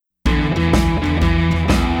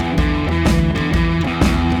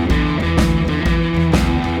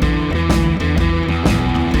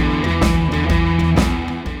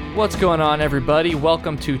What's going on, everybody?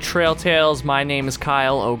 Welcome to Trail Tales. My name is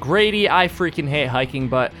Kyle O'Grady. I freaking hate hiking,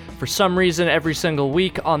 but for some reason, every single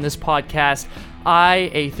week on this podcast,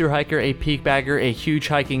 I, a thru hiker, a peak bagger, a huge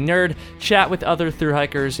hiking nerd, chat with other thru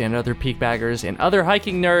hikers and other peak baggers and other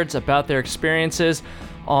hiking nerds about their experiences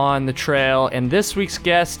on the trail. And this week's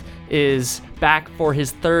guest is back for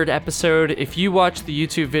his third episode. If you watch the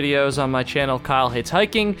YouTube videos on my channel, Kyle Hates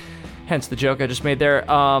Hiking, hence the joke I just made there,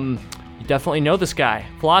 you definitely know this guy,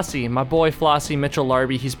 Flossie, my boy Flossie Mitchell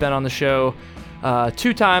Larby. He's been on the show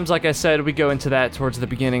 2 times. Like I said, we go into that towards the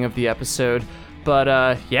beginning of the episode.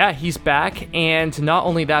 But yeah, he's back. And not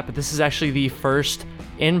only that, but this is actually the first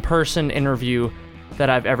in-person interview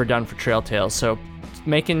that I've ever done for Trail Tales. So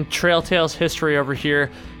making Trail Tales history over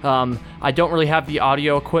here. I don't really have the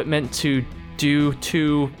audio equipment to do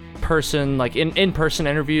two-person, like in-person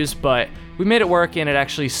interviews, but we made it work, and it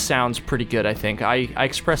actually sounds pretty good, I think. I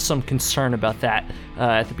expressed some concern about that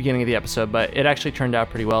at the beginning of the episode, but it actually turned out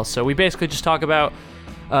pretty well. So we basically just talk about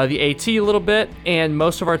the AT a little bit, and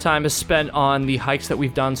most of our time is spent on the hikes that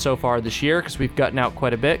we've done so far this year, because we've gotten out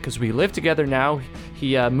quite a bit, because we live together now.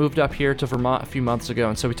 He moved up here to Vermont a few months ago,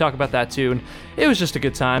 and so we talk about that too, and it was just a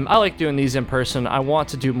good time. I like doing these in person. I want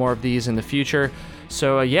to do more of these in the future.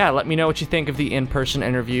 So yeah, let me know what you think of the in-person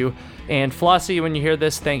interview. And Flossie, when you hear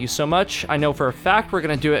this, thank you so much. I know for a fact we're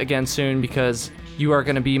going to do it again soon, because you are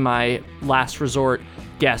going to be my last resort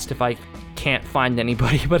guest if I can't find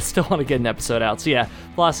anybody, but I still want to get an episode out. So yeah,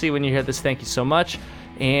 Flossie, when you hear this, thank you so much.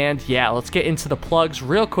 And yeah, let's get into the plugs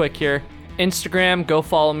real quick here. Instagram, go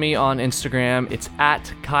follow me on Instagram. It's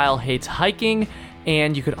at Kyle Hates Hiking.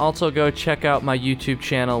 And you can also go check out my YouTube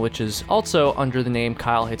channel, which is also under the name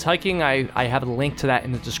Kyle Hates Hiking. I have a link to that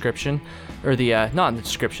in the description, or not in the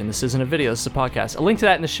description, this isn't a video, this is a podcast. A link to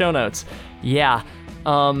that in the show notes. Yeah,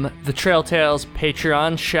 the Trail Tales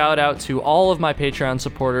Patreon, shout out to all of my Patreon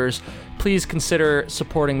supporters. Please consider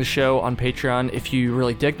supporting the show on Patreon if you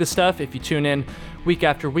really dig this stuff, if you tune in week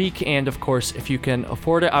after week, and of course, if you can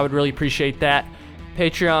afford it, I would really appreciate that.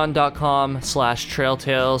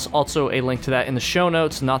 Patreon.com/trailtales. Also a link to that in the show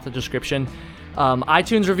notes, not the description.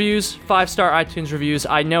 iTunes reviews, 5-star iTunes reviews.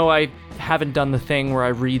 I know I haven't done the thing where I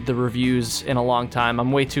read the reviews in a long time.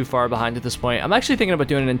 I'm way too far behind at this point. I'm actually thinking about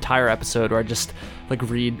doing an entire episode where I just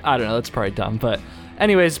read. I don't know, that's probably dumb. But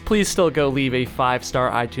anyways, please still go leave a 5-star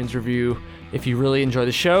iTunes review. If you really enjoy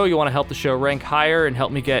the show, you want to help the show rank higher and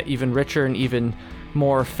help me get even richer and even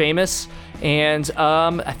more famous. And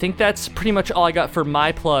I think that's pretty much all I got for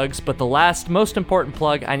my plugs, but the last most important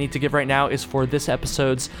plug I need to give right now is for this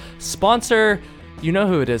episode's sponsor. You know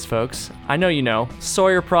who it is, folks. I know you know.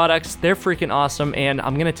 Sawyer Products. They're freaking awesome, and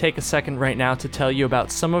I'm going to take a second right now to tell you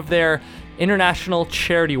about some of their international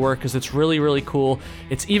charity work, because it's really, really cool.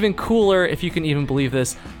 It's even cooler, if you can even believe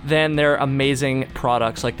this, than their amazing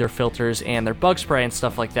products like their filters and their bug spray and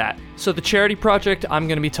stuff like that. So the charity project I'm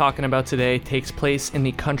going to be talking about today takes place in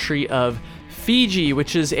the country of Fiji,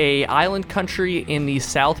 which is a island country in the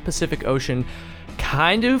South Pacific Ocean,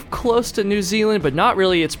 kind of close to New Zealand, but not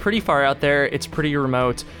really. It's pretty far out there. It's pretty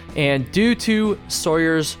remote. And due to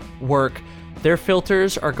Sawyer's work, their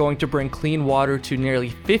filters are going to bring clean water to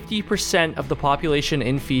nearly 50% of the population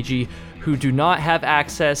in Fiji who do not have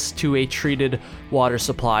access to a treated water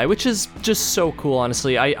supply, which is just so cool,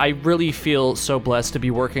 honestly. I really feel so blessed to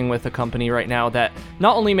be working with a company right now that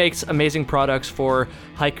not only makes amazing products for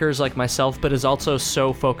hikers like myself, but is also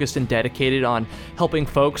so focused and dedicated on helping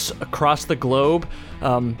folks across the globe,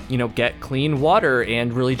 get clean water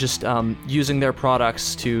and really just using their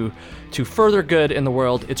products to further good in the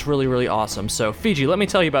world. It's really, really awesome. So Fiji, let me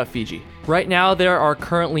tell you about Fiji. Right now, there are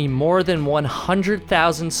currently more than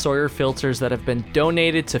 100,000 Sawyer filters that have been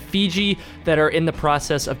donated to Fiji that are in the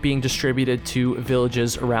process of being distributed to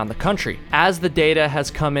villages around the country. As the data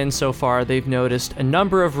has come in so far, they've noticed a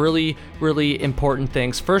number of really, really important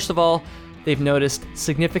things. First of all, they've noticed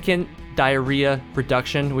significant diarrhea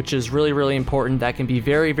reduction, which is really, really important. That can be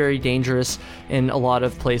very, very dangerous in a lot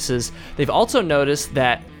of places. They've also noticed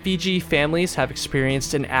that Fiji families have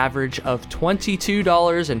experienced an average of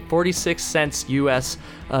 $22.46 US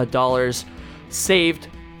dollars saved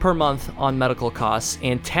per month on medical costs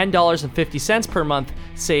and $10.50 per month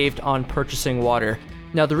saved on purchasing water.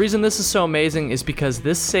 Now, the reason this is so amazing is because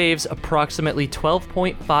this saves approximately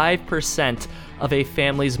 12.5% of a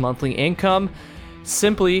family's monthly income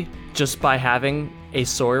simply just by having a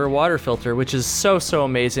Sawyer water filter, which is so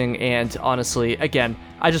amazing. And honestly, again,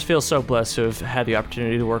 I just feel so blessed to have had the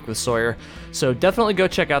opportunity to work with Sawyer. So definitely go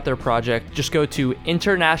check out their project. Just go to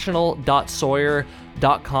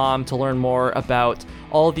international.sawyer.com to learn more about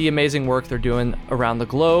all the amazing work they're doing around the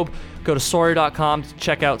globe. Go to Sawyer.com to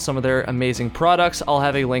check out some of their amazing products. I'll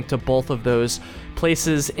have a link to both of those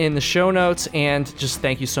places in the show notes. And just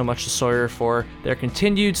thank you so much to Sawyer for their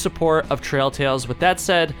continued support of Trail Tales. With that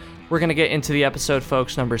said, we're going to get into the episode,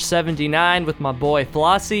 folks, number 79 with my boy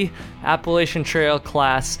Flossie, Appalachian Trail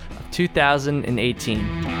Class of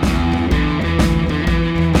 2018.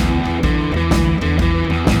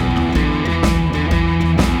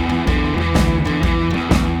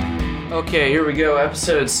 Okay, here we go,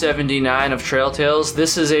 episode 79 of Trail Tales.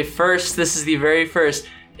 This is the very first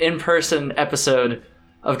in-person episode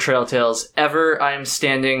of Trail Tales ever. I'm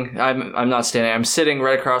sitting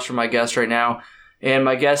right across from my guest right now. And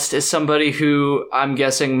my guest is somebody who I'm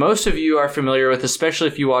guessing most of you are familiar with, especially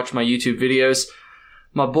if you watch my YouTube videos.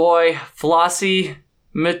 My boy, Flossie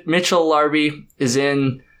Mitchell Larby, is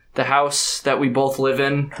in the house that we both live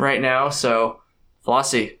in right now. So,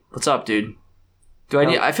 Flossie, what's up, dude?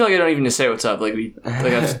 I feel like I don't even need to say what's up.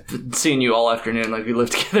 I've seen you all afternoon. Like, we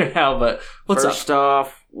live together now, but what's up? First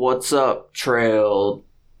off, what's up, Trail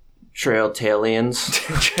Talians?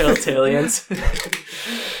 Trail Talians.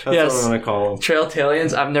 That's yes. what I'm going to call them. Trail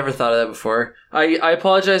Talians. I've never thought of that before. I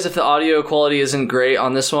apologize if the audio quality isn't great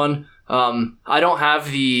on this one. I don't have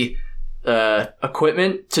the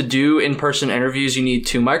equipment to do in-person interviews. You need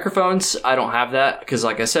 2 microphones. I don't have that because,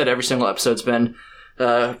 like I said, every single episode's been,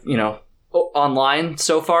 online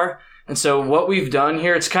so far. And so what we've done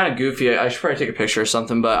here, it's kind of goofy. I should probably take a picture or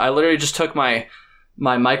something, but I literally just took my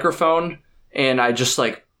microphone and I just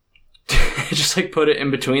put it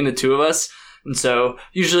in between the two of us. And so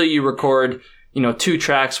usually you record, 2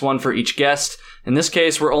 tracks, 1 for each guest. In this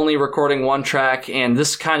case, we're only recording 1 track, and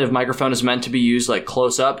this kind of microphone is meant to be used like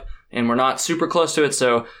close up, and we're not super close to it.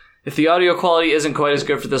 So if the audio quality isn't quite as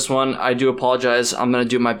good for this one, I do apologize. I'm going to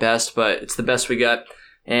do my best, but it's the best we got.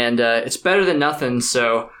 And it's better than nothing.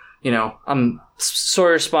 So,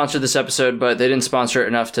 Sawyer sponsored this episode, but they didn't sponsor it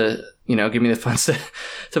enough to, give me the funds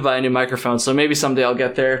to buy a new microphone. So maybe someday I'll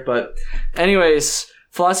get there. But anyways,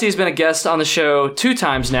 Flossie has been a guest on the show 2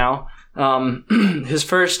 times now. His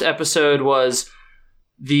first episode was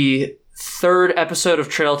the 3rd episode of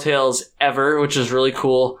Trail Tales ever, which is really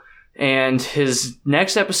cool. And his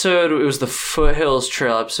next episode, it was the Foothills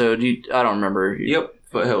Trail episode. I don't remember. Yep.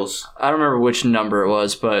 Foothills. I don't remember which number it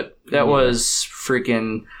was, but that was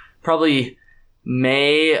freaking probably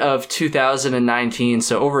May of 2019,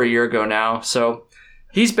 so over a year ago now. So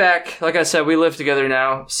he's back. Like I said, we live together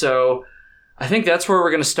now, so I think that's where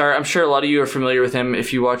we're going to start. I'm sure a lot of you are familiar with him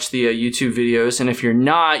if you watch the YouTube videos, and if you're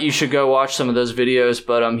not, you should go watch some of those videos,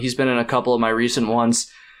 but he's been in a couple of my recent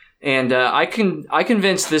ones. And I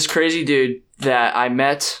convinced this crazy dude that I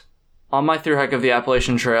met on my thru hike of the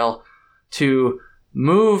Appalachian Trail to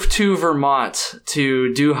move to Vermont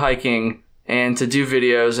to do hiking and to do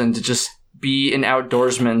videos and to just be an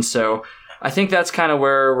outdoorsman. So I think that's kind of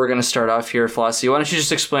where we're going to start off here, Flossie. Why don't you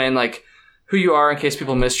just explain who you are in case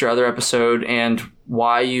people missed your other episode and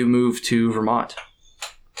why you moved to Vermont?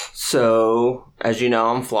 So, as you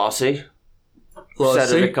know, I'm Flossie.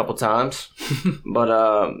 Said it a couple times.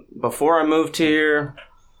 But before I moved here,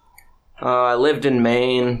 I lived in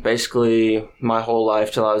Maine basically my whole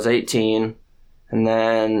life till I was 18. And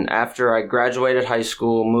then after I graduated high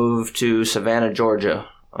school, moved to Savannah, Georgia.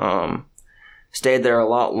 Stayed there a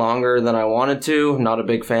lot longer than I wanted to. Not a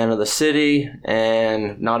big fan of the city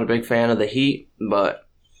and not a big fan of the heat. But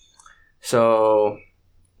so,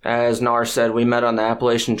 as Nar said, we met on the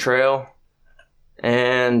Appalachian Trail.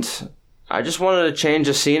 And I just wanted to change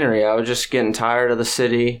the scenery. I was just getting tired of the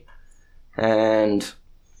city. And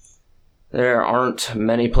there aren't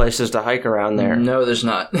many places to hike around there. No, there's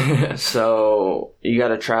not. So you got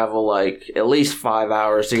to travel at least 5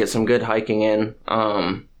 hours to get some good hiking in.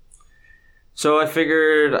 So I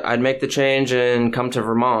figured I'd make the change and come to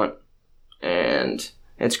Vermont. And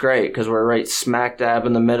it's great because we're right smack dab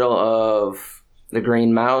in the middle of the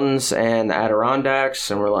Green Mountains and the Adirondacks.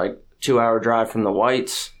 And we're 2-hour drive from the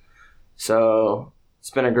Whites. So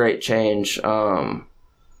it's been a great change. 2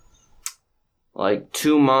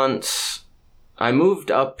 months. I moved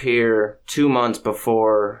up here 2 months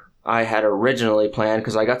before I had originally planned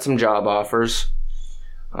because I got some job offers.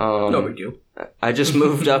 No big deal. I just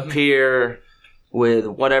moved up here with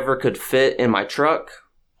whatever could fit in my truck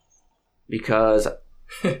because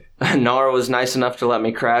Nar was nice enough to let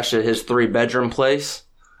me crash at his 3-bedroom place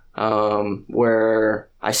where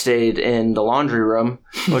I stayed in the laundry room,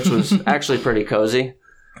 which was actually pretty cozy.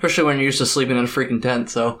 Especially when you're used to sleeping in a freaking tent,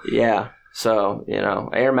 so. Yeah. So,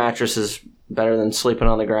 air mattress is better than sleeping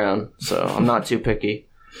on the ground. So I'm not too picky.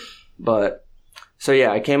 But, so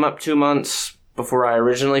yeah, I came up 2 months before I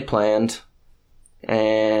originally planned.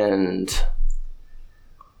 And,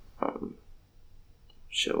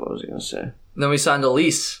 what was I going to say? Then we signed a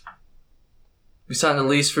lease. We signed a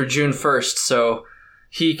lease for June 1st, so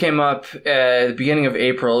he came up at the beginning of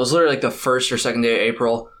April. It was literally like the first or second day of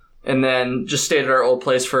April. And then just stayed at our old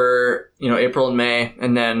place for, April and May.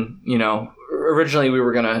 And then, originally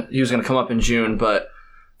he was going to come up in June, but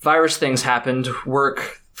virus things happened,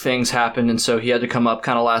 work things happened. And so he had to come up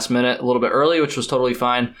kind of last minute, a little bit early, which was totally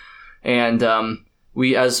fine. And,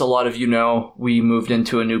 we, as a lot of you know, we moved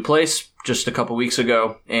into a new place just a couple weeks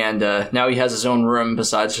ago, and now he has his own room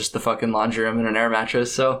besides just the fucking laundry room and an air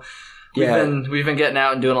mattress. So we've been getting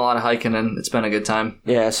out and doing a lot of hiking, and it's been a good time.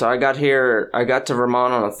 Yeah, so I got to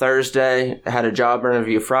Vermont on a Thursday, had a job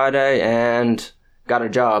interview Friday, and got a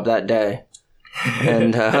job that day.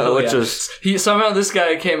 And somehow this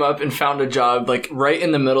guy came up and found a job like right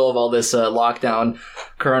in the middle of all this lockdown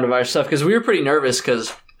coronavirus stuff, because we were pretty nervous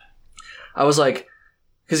because I was like,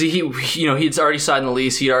 because he'd already signed the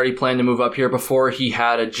lease. He'd already planned to move up here before he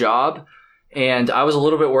had a job. And I was a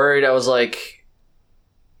little bit worried. I was like,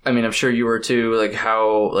 I mean, I'm sure you were too, like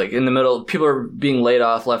how, like in the middle, people are being laid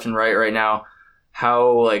off left and right now.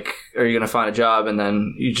 How, like, are you going to find a job? And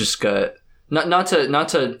then you just got, not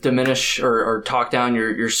to diminish or talk down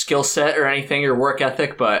your skill set or anything, your work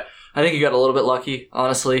ethic, but I think you got a little bit lucky,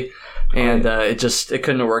 honestly. And it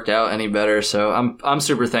couldn't have worked out any better. So I'm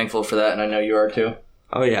super thankful for that. And I know you are too.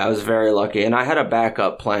 Oh yeah, I was very lucky, and I had a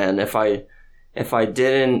backup plan. If I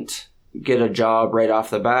didn't get a job right off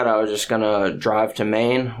the bat, I was just gonna drive to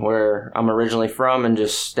Maine, where I'm originally from, and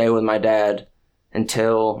just stay with my dad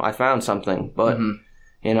until I found something. But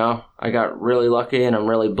I got really lucky, and I'm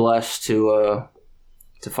really blessed to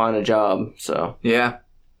find a job. So yeah,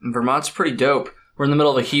 Vermont's pretty dope. We're in the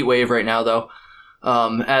middle of a heat wave right now, though.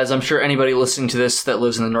 As I'm sure anybody listening to this that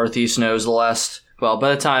lives in the Northeast knows,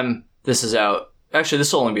 by the time this is out. Actually,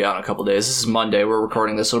 this will only be out in a couple days. This is Monday. We're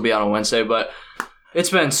recording this. It'll be out on Wednesday. But it's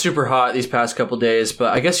been super hot these past couple days.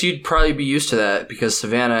 But I guess you'd probably be used to that because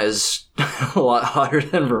Savannah is a lot hotter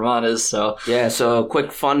than Vermont is. So yeah, so a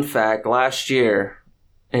quick fun fact. Last year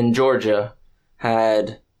in Georgia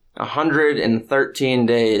had 113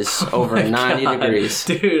 days over 90 degrees.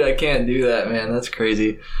 Dude, I can't do that, man. That's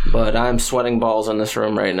crazy. But I'm sweating balls in this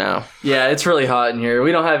room right now. Yeah, it's really hot in here.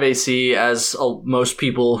 We don't have AC, as most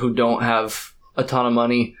people who don't have a ton of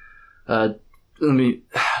money.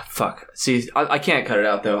 See, I can't cut it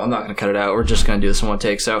out, though. I'm not going to cut it out. We're just going to do this in one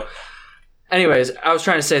take. So anyways, I was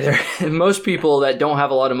trying to say there, most people that don't have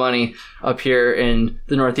a lot of money up here in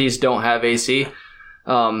the Northeast don't have AC.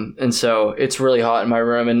 And so it's really hot in my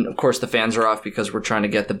room. And of course the fans are off because we're trying to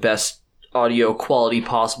get the best audio quality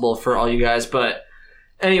possible for all you guys. But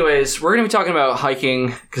anyways, we're going to be talking about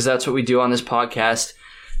hiking because that's what we do on this podcast.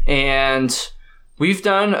 And we've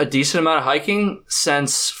done a decent amount of hiking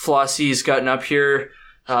since Flossie's gotten up here.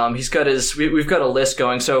 We've got a list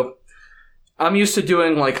going. So I'm used to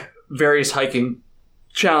doing like various hiking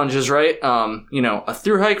challenges, right? A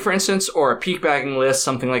through hike, for instance, or a peak bagging list,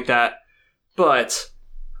 something like that. But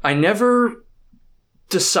I never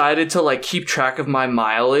decided to like keep track of my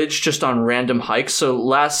mileage just on random hikes. So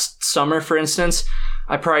last summer, for instance,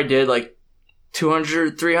 I probably did like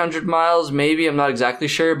 200, 300 miles, maybe. I'm not exactly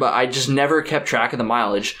sure, but I just never kept track of the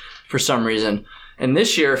mileage for some reason. And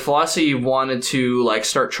this year, Flossie wanted to like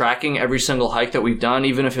start tracking every single hike that we've done,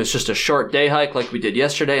 even if it's just a short day hike like we did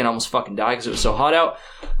yesterday and almost fucking died because it was so hot out,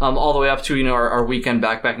 all the way up to, our weekend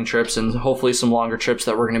backpacking trips and hopefully some longer trips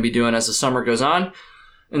that we're going to be doing as the summer goes on.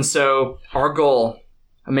 And so our goal,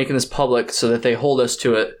 I'm making this public so that they hold us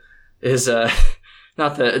to it, is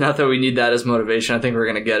not that we need that as motivation. I think we're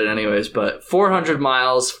going to get it anyways, but 400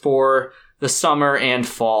 miles for the summer and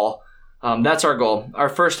fall. That's our goal. Our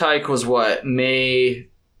first hike was May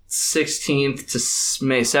 16th to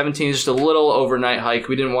May 17th, just a little overnight hike.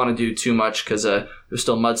 We didn't want to do too much because it was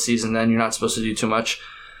still mud season then. You're not supposed to do too much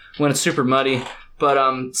when it's super muddy.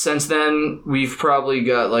 But since then, we've probably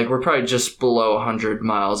got, we're probably just below 100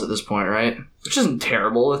 miles at this point, right? Which isn't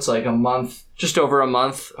terrible. It's like a month, just over a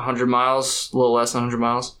month, 100 miles, a little less than 100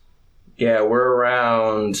 miles. Yeah, we're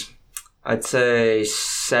around, I'd say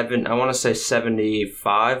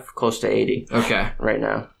 75, close to 80. Okay. Right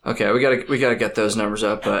now. Okay, we gotta get those numbers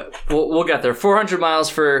up, but we'll get there. 400 miles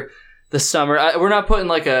for the summer. We're not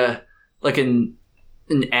putting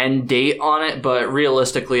an end date on it, but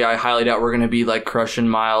realistically, I highly doubt we're going to be crushing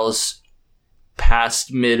miles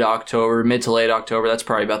past mid to late October. That's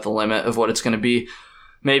probably about the limit of what it's going to be.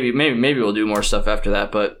 Maybe we'll do more stuff after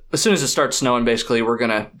that. But as soon as it starts snowing, basically, we're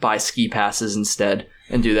going to buy ski passes instead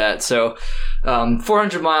and do that. So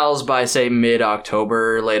 400 miles by, say,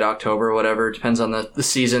 mid-October, late October, whatever. Depends on the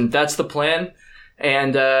season. That's the plan.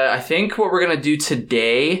 And I think what we're going to do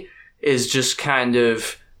today is just kind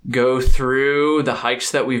of go through the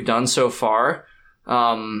hikes that we've done so far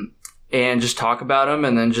and just talk about them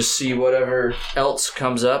and then just see whatever else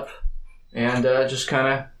comes up and just kind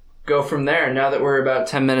of go from there. Now that we're about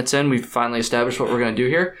 10 minutes in, we've finally established what we're going to do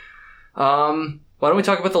here. Why don't we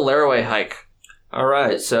talk about the Laraway hike? All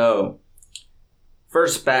right, so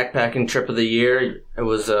first backpacking trip of the year. It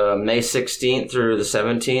was May 16th through the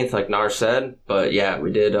 17th, like Nar said. But yeah,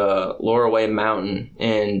 we did Laraway Mountain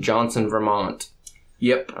in Johnson, Vermont.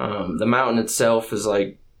 Yep. The mountain itself is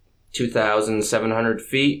like 2,700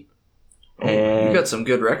 feet. And you got some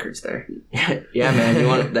good records there. Yeah,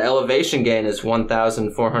 man. The elevation gain is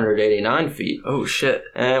 1,489 feet. Oh, shit.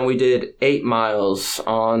 And we did 8 miles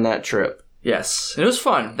on that trip. Yes. It was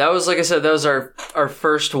fun. That was, like I said, that was our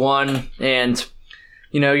first one. And,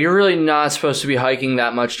 you know, you're really not supposed to be hiking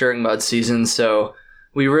that much during mud season. So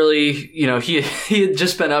we really, you know, he had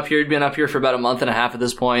just been up here. He'd been up here for about a month and a half at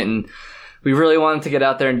this point, and we really wanted to get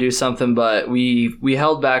out there and do something, but we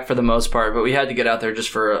held back for the most part. But we had to get out there just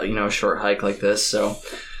for a short hike like this.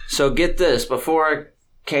 So get this. Before I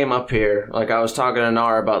came up here, like I was talking to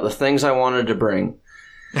Nar about the things I wanted to bring.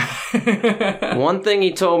 One thing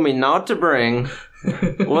he told me not to bring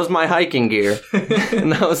was my hiking gear.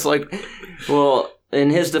 And I was like, well, in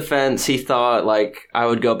his defense, he thought like I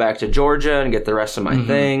would go back to Georgia and get the rest of my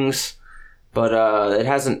things. But it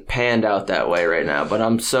hasn't panned out that way right now. But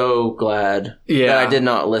I'm so glad that I did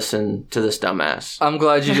not listen to this dumbass. I'm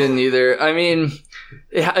glad you didn't either. I mean,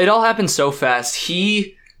 it all happened so fast.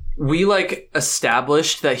 We like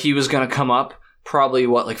established that he was going to come up probably,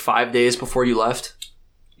 5 days before you left?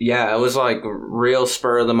 Yeah, it was like real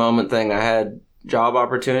spur of the moment thing. I had job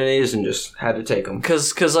opportunities and just had to take them.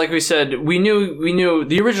 Because like we said, we knew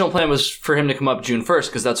the original plan was for him to come up June 1st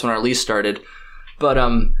because that's when our lease started. But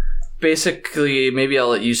basically, maybe I'll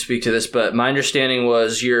let you speak to this, but my understanding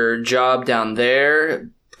was your job down there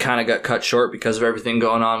kind of got cut short because of everything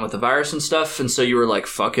going on with the virus and stuff. And so you were like,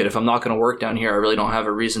 fuck it. If I'm not going to work down here, I really don't have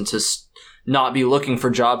a reason to not be looking for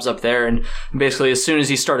jobs up there. And basically, as soon as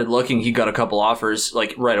he started looking, he got a couple offers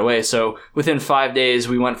like right away. So within 5 days,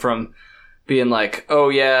 we went from being like, oh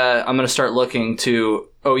yeah, I'm going to start looking to,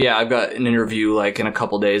 oh yeah, I've got an interview like in a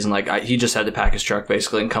couple days. And like, he just had to pack his truck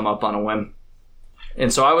basically and come up on a whim.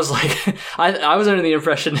 And so I was like, I was under the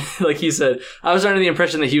impression, like he said, I was under the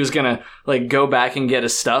impression that he was going to like go back and get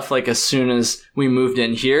his stuff like as soon as we moved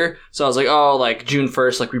in here. So I was like, oh, like June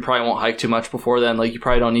 1st, like we probably won't hike too much before then. Like you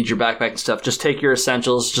probably don't need your backpack and stuff. Just take your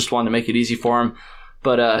essentials. Just wanted to make it easy for him.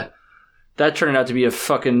 But that turned out to be a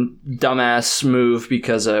fucking dumbass move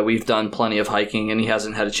because we've done plenty of hiking and he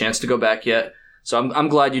hasn't had a chance to go back yet. So I'm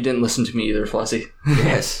glad you didn't listen to me either, Flossie.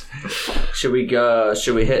 Yes. Should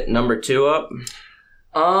we hit number 2 up?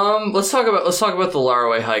 Let's talk about the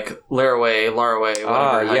Laraway hike. Laraway,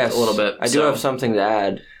 whatever. Yes. A little bit. I do have something to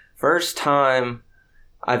add. First time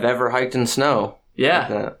I've ever hiked in snow. Yeah,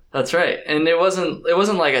 like that's right. And it wasn't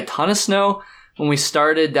like a ton of snow when we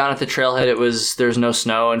started down at the trailhead. There's no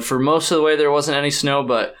snow, and for most of the way there wasn't any snow.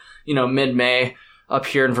 But mid-May up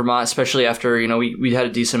here in Vermont, especially after we had a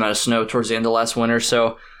decent amount of snow towards the end of last winter.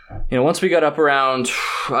 So once we got up around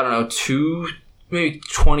maybe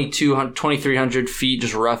 2,200, 2,300 feet,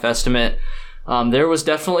 just rough estimate. There was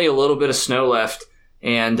definitely a little bit of snow left,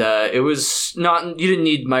 and it was not. You didn't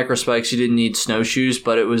need micro spikes, you didn't need snowshoes,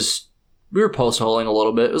 but we were post holing a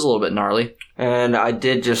little bit. It was a little bit gnarly. And I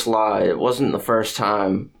did just lie. It wasn't the first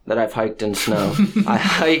time that I've hiked in snow. I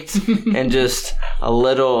hiked and just a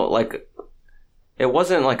little it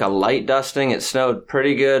wasn't like a light dusting. It snowed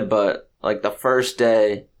pretty good, but like the first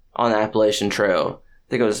day on the Appalachian Trail.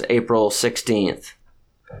 I think it was April 16th.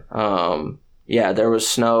 There was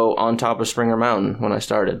snow on top of Springer Mountain when I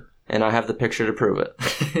started. And I have the picture to prove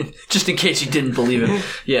it. Just in case you didn't believe it.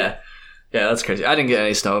 Yeah, that's crazy. I didn't get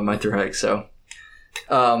any snow in my through hike, so.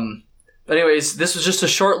 But anyways, this was just a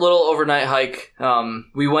short little overnight hike.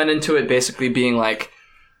 We went into it basically being like,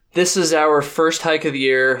 this is our first hike of the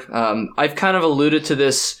year. I've kind of alluded to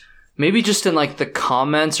this maybe just in like the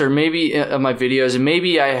comments or maybe in my videos, and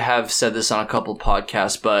maybe I have said this on a couple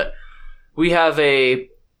podcasts, but we have a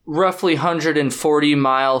roughly 140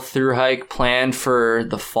 mile through hike planned for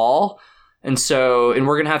the fall. And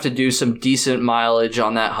we're going to have to do some decent mileage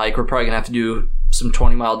on that hike. We're probably going to have to do some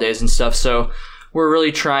 20 mile days and stuff. So we're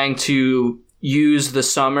really trying to use the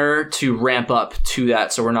summer to ramp up to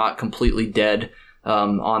that so we're not completely dead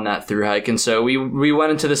on that through hike. And so we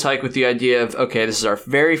went into this hike with the idea of, okay, this is our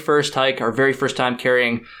very first hike, our very first time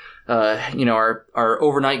carrying our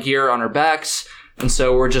overnight gear on our backs. And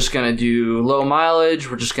so we're just going to do low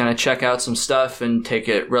mileage. We're just going to check out some stuff and take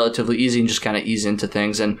it relatively easy and just kind of ease into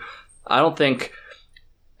things. And I don't think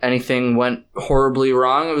anything went horribly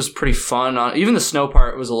wrong. It was pretty fun. Even the snow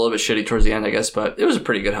part was a little bit shitty towards the end, I guess, but it was a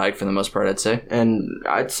pretty good hike for the most part, I'd say. And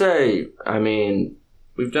I'd say, I mean,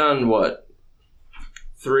 we've done what?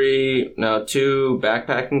 2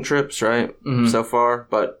 backpacking trips, right? Mm-hmm. So far.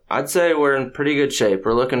 But I'd say we're in pretty good shape.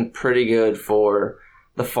 We're looking pretty good for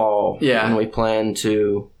the fall. Yeah. And we plan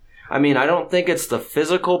to, I mean, I don't think it's the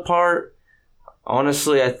physical part.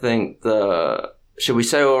 Honestly, I think should we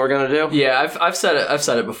say what we're going to do? Yeah, I've said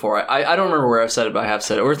it before. I don't remember where I've said it, but I have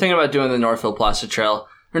said it. We're thinking about doing the Northfield Placid Trail.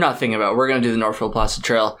 We're not thinking about it. We're going to do the Northfield Placid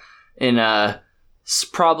Trail in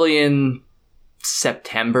probably in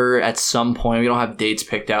September at some point. We don't have dates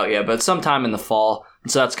picked out yet, but sometime in the fall.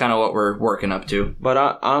 So that's kind of what we're working up to.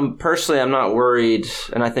 But I'm not worried,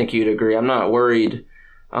 and I think you'd agree. I'm not worried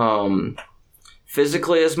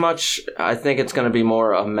physically as much. I think it's going to be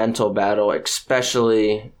more a mental battle,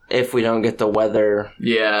 especially if we don't get the weather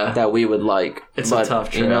that we would like. It's a tough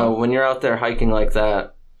trail. When you're out there hiking like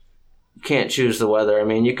that, you can't choose the weather. I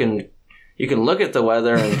mean, you can look at the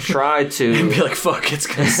weather and try to and be like, fuck, it's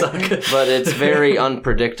going to suck. But it's very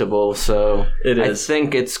unpredictable, so it is. I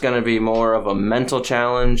think it's going to be more of a mental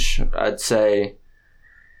challenge. I'd say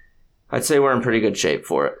we're in pretty good shape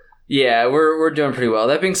for it. Yeah, we're doing pretty well.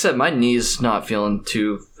 That being said, my knee's not feeling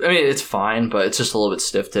too... I mean, it's fine, but it's just a little bit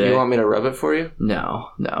stiff today. You want me to rub it for you? No,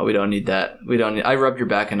 we don't need that. I rubbed your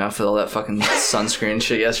back enough with all that fucking sunscreen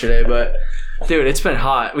shit yesterday, but... Dude, it's been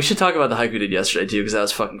hot. We should talk about the hike we did yesterday, too, because that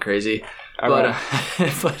was fucking crazy. But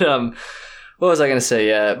what was I going to say?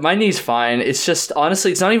 Yeah, my knee's fine. It's just,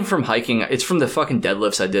 honestly, it's not even from hiking. It's from the fucking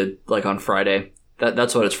deadlifts I did, like, on Friday.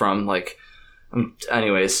 That's what it's from. Like,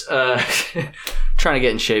 anyways, trying to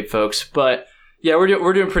get in shape, folks. But, yeah,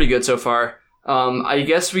 we're doing pretty good so far. I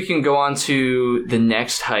guess we can go on to the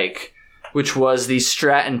next hike, which was the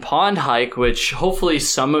Stratton Pond hike, which hopefully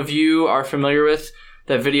some of you are familiar with.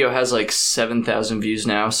 That video has like 7,000 views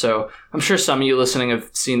now, so I'm sure some of you listening have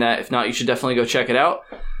seen that. If not, you should definitely go check it out.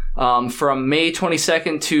 From May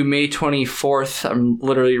 22nd to May 24th, I'm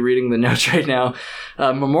literally reading the notes right now,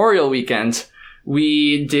 Memorial Weekend,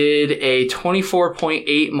 we did a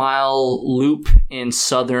 24.8 mile loop in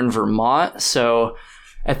southern Vermont. So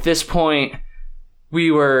at this point,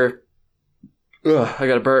 we were... I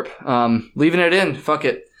got a burp. Leaving it in. Fuck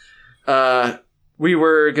it. We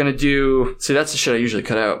were going to do... See, that's the shit I usually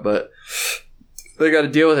cut out, but they got to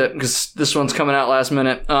deal with it because this one's coming out last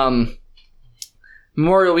minute.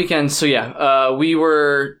 Memorial Weekend. So, yeah, we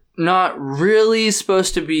were not really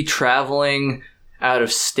supposed to be traveling out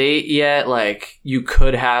of state yet. Like, you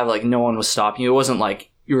could have, like, no one was stopping you. It wasn't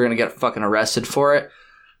like you were going to get fucking arrested for it.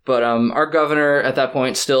 But our governor at that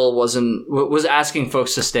point still was asking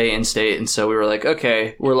folks to stay in state. And so we were like,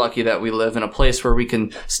 okay, we're lucky that we live in a place where we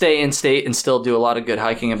can stay in state and still do a lot of good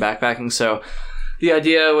hiking and backpacking. So the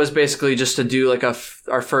idea was basically just to do like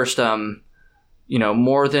our first,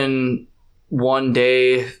 more than 1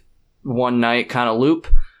 day, 1 night kind of loop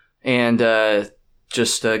and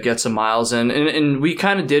just get some miles in. And we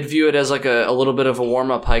kind of did view it as like a little bit of a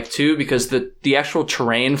warm-up hike too, because the actual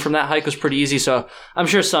terrain from that hike was pretty easy. So I'm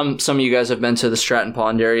sure some of you guys have been to the Stratton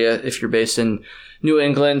Pond area if you're based in New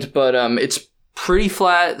England, but it's pretty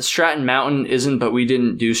flat. The Stratton Mountain isn't, but we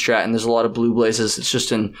didn't do Stratton. There's a lot of blue blazes. It's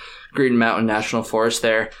just in Green Mountain National Forest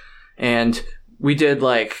there. And we did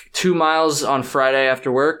like 2 miles on Friday after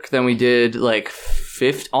work. Then we did like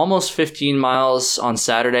almost 15 miles on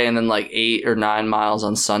Saturday, and then like 8 or 9 miles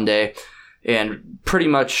on Sunday, and pretty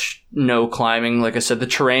much no climbing. Like I said, the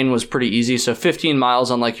terrain was pretty easy. So 15 miles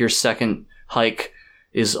on like your second hike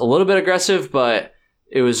is a little bit aggressive, but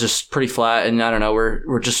it was just pretty flat. And I don't know,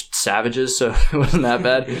 we're just savages, so it wasn't that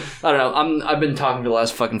bad. I don't know. I've been talking for the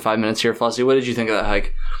last fucking 5 minutes here, Flossie. What did you think of that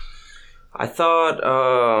hike? I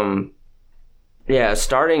thought, yeah,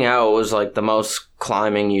 starting out was like the most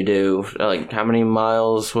climbing you do. Like, how many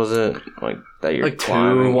miles was it? Like that you're like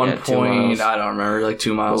climbing? 1 point. I don't remember. Like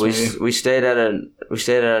 2 miles. We stayed at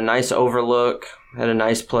a nice overlook. Had a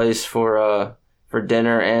nice place for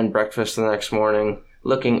dinner and breakfast the next morning,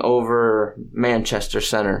 looking over Manchester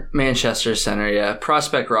Center. Manchester Center, yeah.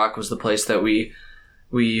 Prospect Rock was the place that we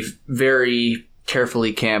very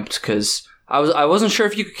carefully camped because I wasn't sure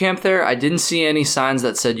if you could camp there. I didn't see any signs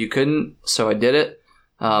that said you couldn't, so I did it.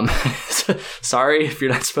 Sorry if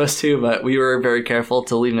you're not supposed to, but we were very careful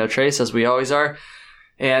to leave no trace, as we always are.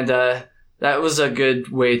 And that was a good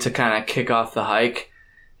way to kind of kick off the hike.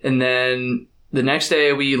 And then the next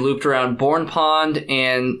day we looped around Bourne Pond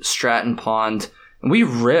and Stratton Pond. And we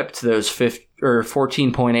ripped those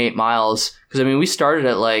 14.8 miles. Because, I mean, we started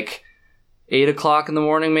at like 8 o'clock in the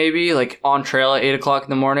morning, maybe, like on trail at 8 o'clock in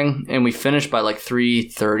the morning. And we finished by like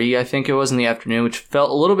 3:30, I think it was, in the afternoon, which felt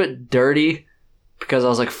a little bit dirty because I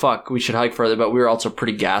was like, fuck, we should hike further. But we were also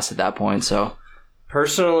pretty gassed at that point, so.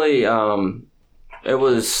 Personally, it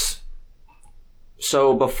was...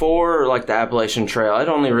 So before, like, the Appalachian Trail, I'd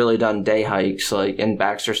only really done day hikes, like, in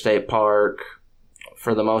Baxter State Park,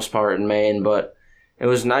 for the most part in Maine, but it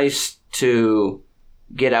was nice to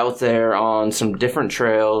get out there on some different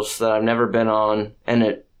trails that I've never been on, and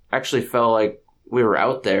it actually felt like we were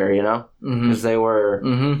out there, you know? Because they were...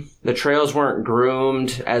 The trails weren't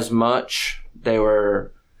groomed as much. They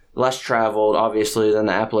were less traveled, obviously, than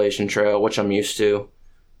the Appalachian Trail, which I'm used to.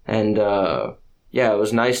 And, yeah, it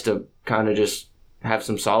was nice to kind of just have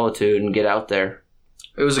some solitude and get out there.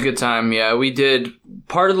 It was a good time, yeah. We did...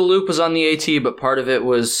 Part of the loop was on the AT, but part of it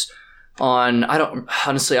was on... I don't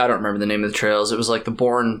remember the name of the trails. It was like the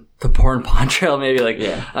Bourne Pond Trail, maybe, like...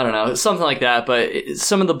 Yeah. I don't know, something like that. But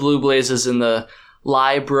some of the Blue Blazes in the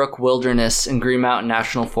Lye Brook Wilderness in Green Mountain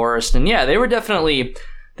National Forest. And yeah, they were definitely...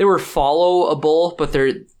 They were followable, but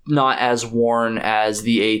they're not as worn as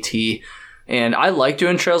the AT. And I like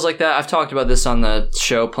doing trails like that. I've talked about this on the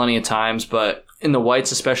show plenty of times, but in the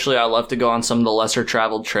Whites especially, I love to go on some of the lesser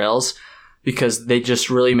traveled trails because they just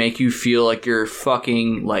really make you feel like you're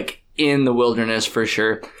fucking like in the wilderness for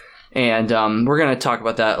sure. And we're going to talk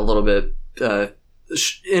about that a little bit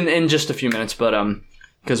in just a few minutes, but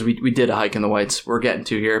because we did a hike in the Whites we're getting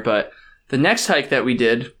to here. But the next hike that we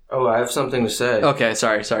did... Oh, I have something to say. Okay,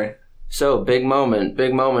 sorry. So, big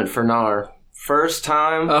moment for Nar. First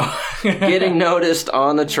time getting noticed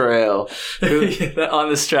on the trail. On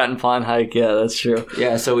the Stratton Pond hike, yeah, that's true.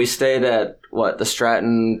 Yeah, so we stayed at, the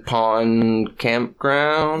Stratton Pond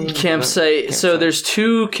campsite? So there's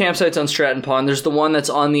two campsites on Stratton Pond. There's the one that's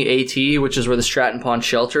on the AT, which is where the Stratton Pond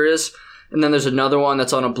shelter is. And then there's another one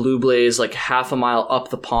that's on a Blue Blaze, like half a mile up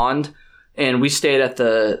the pond. And we stayed at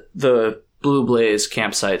the Blue Blaze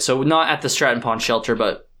campsite. So not at the Stratton Pond shelter,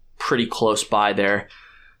 but pretty close by there.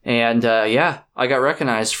 And yeah, I got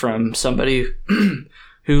recognized from somebody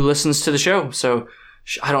who listens to the show. So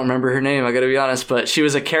I don't remember her name, I gotta be honest, but she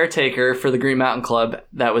was a caretaker for the Green Mountain Club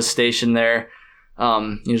that was stationed there.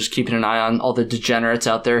 Just keeping an eye on all the degenerates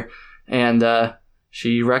out there. And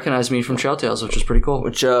she recognized me from Trail Tales, which was pretty cool.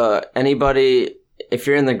 Which anybody, if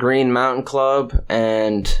you're in the Green Mountain Club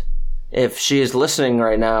and if she is listening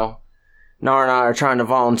right now, Nar and I are trying to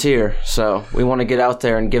volunteer, so we want to get out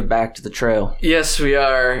there and give back to the trail. Yes, we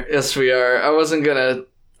are. I wasn't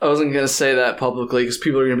gonna say that publicly because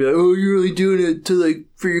people are gonna be like, "Oh, you're really doing it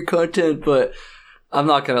for your content," but I'm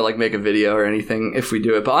not gonna make a video or anything if we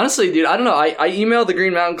do it. But honestly, dude, I don't know. I emailed the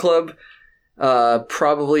Green Mountain Club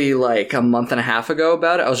probably like a month and a half ago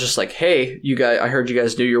about it. I was just like, "Hey, you guys, I heard you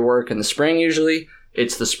guys do your work in the spring. Usually,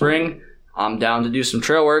 it's the spring. I'm down to do some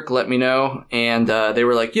trail work. Let me know." And they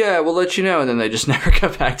were like, "Yeah, we'll let you know." And then they just never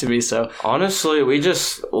got back to me. So honestly, we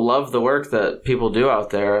just love the work that people do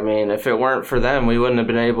out there. I mean, if it weren't for them, we wouldn't have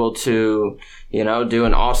been able to, do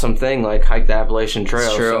an awesome thing like hike the Appalachian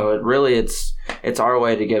Trail. So it's our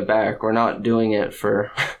way to give back. We're not doing it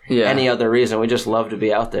for any other reason. We just love to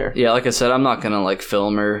be out there. Yeah, like I said, I'm not gonna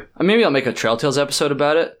film or maybe I'll make a Trail Tales episode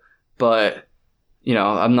about it, but.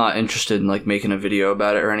 I'm not interested in making a video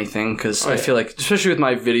about it or anything because I feel like, especially with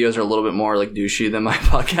my videos, are a little bit more douchey than my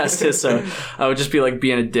podcast is. So I would just be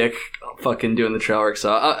being a dick, fucking doing the trail work.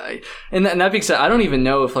 So and that being said, I don't even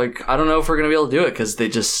know if I don't know if we're gonna be able to do it because they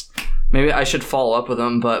just maybe I should follow up with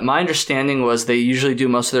them. But my understanding was they usually do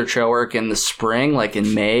most of their trail work in the spring, like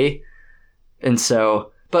in May, and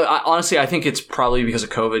so. But honestly, I think it's probably because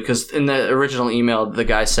of COVID. Because in the original email the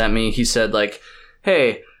guy sent me, he said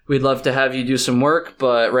 "Hey, we'd love to have you do some work,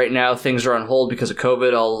 but right now things are on hold because of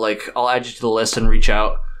COVID. I'll add you to the list and reach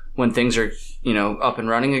out when things are, up and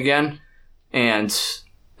running again." And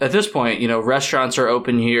at this point, restaurants are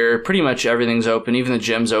open here. Pretty much everything's open. Even the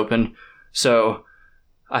gym's open. So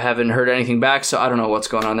I haven't heard anything back, so I don't know what's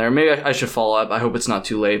going on there. Maybe I should follow up. I hope it's not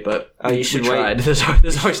too late, but you should wait. There's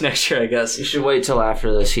always next year, I guess. You should wait till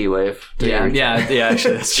after this heat wave. Yeah,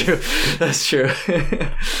 actually, that's true. That's true.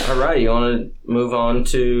 All right, you want to move on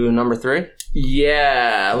to number 3?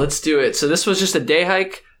 Yeah, let's do it. So this was just a day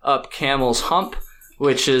hike up Camel's Hump,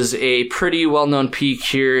 which is a pretty well-known peak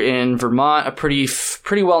here in Vermont, a pretty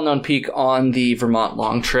well-known peak on the Vermont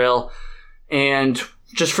Long Trail. And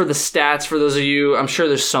just for the stats, for those of you, I'm sure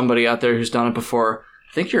there's somebody out there who's done it before.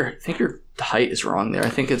 I think your height is wrong there. I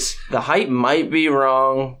think it's the height might be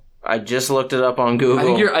wrong. I just looked it up on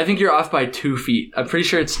Google. I think you're off by 2 feet. I'm pretty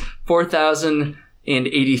sure it's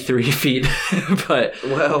 4,083 feet. But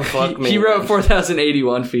well, fuck me. He wrote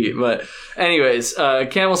 4,081 feet. But anyways,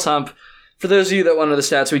 Camel's Hump. For those of you that want to know the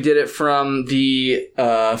stats, we did it from the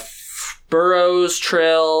Burroughs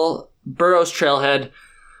Trailhead.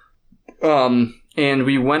 And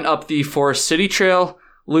we went up the Forest City Trail,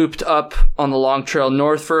 looped up on the Long Trail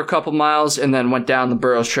north for a couple miles, and then went down the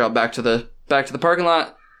Burroughs Trail back to the parking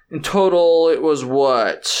lot. In total, it was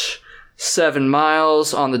 7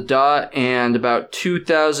 miles on the dot and about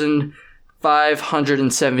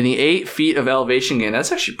 2,578 feet of elevation gain.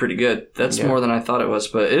 That's actually pretty good. That's more than I thought it was,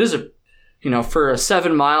 but it is for a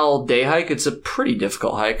 7-mile day hike, it's a pretty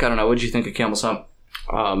difficult hike. I don't know. What did you think of Camel's Hump?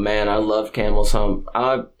 Oh man, I love Camel's Hump.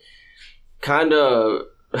 I kind of,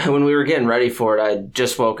 when we were getting ready for it, I'd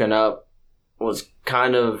just woken up, was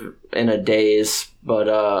kind of in a daze, but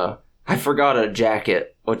I forgot a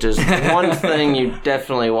jacket, which is one thing you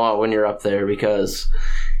definitely want when you're up there because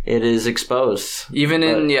it is exposed.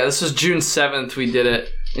 This was June 7th we did it,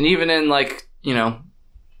 and even in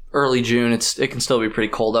early June, it can still be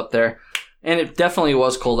pretty cold up there, and it definitely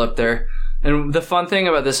was cold up there. And the fun thing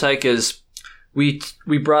about this hike is we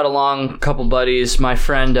brought along a couple buddies, my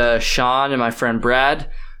friend Sean and my friend Brad.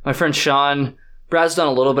 My friend Sean, Brad's done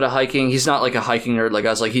a little bit of hiking. He's not like a hiking nerd like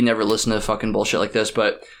us. Like, he never listened to fucking bullshit like this.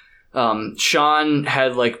 But Sean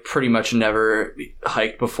had like pretty much never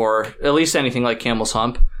hiked before, at least anything like Camel's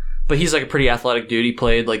Hump. But he's like a pretty athletic dude. He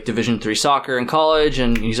played like Division III soccer in college,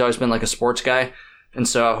 and he's always been like a sports guy. And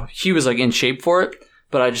so he was like in shape for it.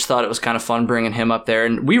 But I just thought it was kind of fun bringing him up there.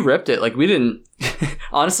 And we ripped it. Like, we didn't...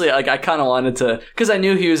 honestly, like, I kind of wanted to... Because I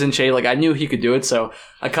knew he was in shape. Like, I knew he could do it. So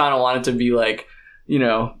I kind of wanted to be like,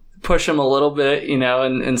 push him a little bit,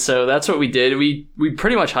 And so that's what we did. We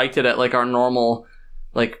pretty much hiked it at, like, our normal,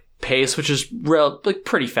 like, pace, which is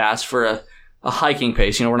pretty fast for a hiking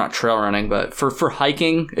pace. We're not trail running. But for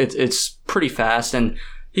hiking, it's pretty fast. And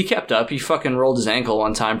he kept up. He fucking rolled his ankle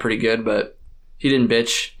one time pretty good, but... he didn't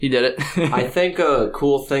bitch. He did it. I think a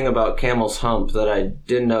cool thing about Camel's Hump that I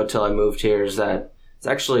didn't know till I moved here is that it's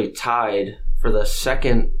actually tied for the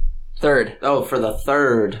third. Oh, for the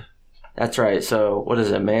third. That's right. So, what is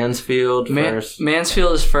it? Mansfield first?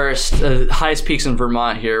 Mansfield is first. Highest peaks in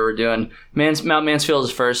Vermont here we're doing. Mount Mansfield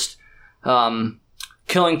is first.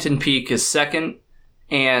 Killington Peak is second.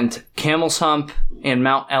 And Camel's Hump and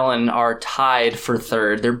Mount Ellen are tied for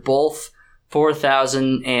third. They're both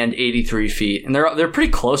 4,083 feet. And they're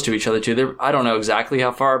pretty close to each other, too. I don't know exactly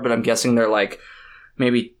how far, but I'm guessing they're like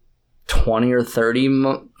maybe 20 or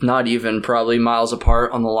 30, not even probably miles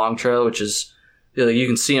apart on the Long Trail, which is, you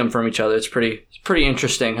can see them from each other. It's pretty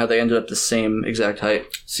interesting how they ended up the same exact height.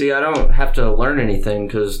 See, I don't have to learn anything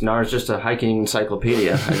because Nar's just a hiking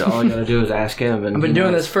encyclopedia. All I got to do is ask him. And I've been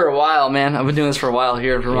doing this for a while, man. I've been doing this for a while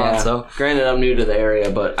here in Vermont. Yeah. So, granted, I'm new to the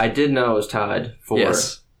area, but I did know it was tied for...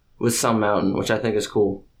 Yes. With some mountain, which I think is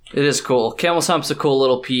cool. It is cool. Camel's Hump's a cool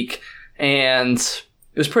little peak, and it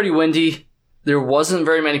was pretty windy. There wasn't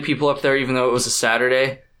very many people up there, even though it was a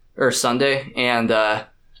Saturday or Sunday, and I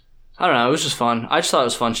don't know, it was just fun. I just thought it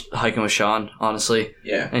was fun hiking with Sean, honestly.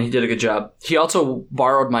 Yeah. And he did a good job. He also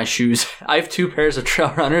borrowed my shoes. I have 2 pairs of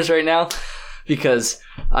trail runners right now because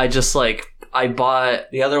I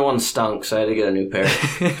bought... The other one stunk, so I had to get a new pair.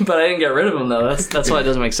 But I didn't get rid of them, though. That's why it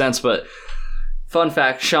doesn't make sense, but... Fun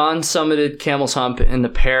fact, Sean summited Camel's Hump in the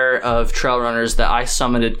pair of trail runners that I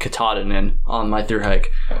summited Katahdin in on my thru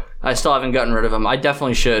hike. I still haven't gotten rid of them. I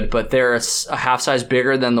definitely should, but they're a half size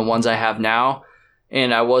bigger than the ones I have now,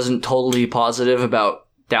 and I wasn't totally positive about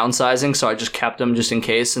downsizing, so I just kept them just in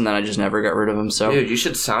case, and then I just never got rid of them. So, dude, you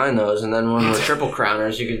should sign those, and then when we're triple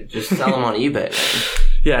crowners, you could just sell them on eBay.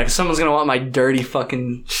 Yeah, because someone's going to want my dirty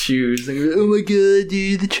fucking shoes. They're gonna be, oh my god,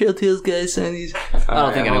 dude, the Trail Tales guy signed these. I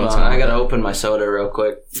don't think anyone's going to. I got to open my soda real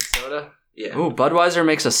quick. Soda? Yeah. Ooh, Budweiser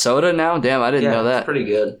makes a soda now? Damn, I didn't know that. It's pretty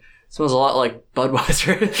good. Smells a lot like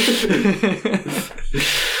Budweiser.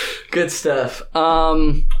 Good stuff. All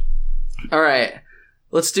right.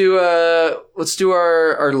 Let's do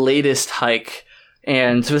our latest hike.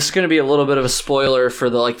 And so this is going to be a little bit of a spoiler for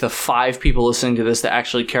the 5 people listening to this that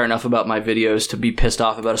actually care enough about my videos to be pissed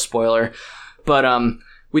off about a spoiler. But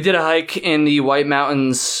we did a hike in the White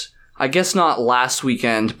Mountains, I guess not last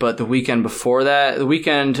weekend, but the weekend before that, the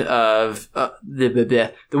weekend of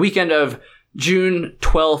June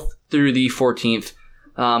 12th through the 14th.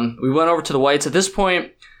 We went over to the Whites. At this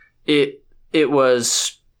point, it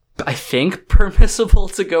was, I think, permissible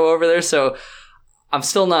to go over there, so I'm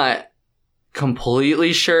still not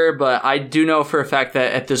completely sure, but I do know for a fact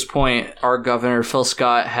that at this point, our governor, Phil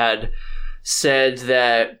Scott, had said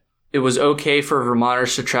that it was okay for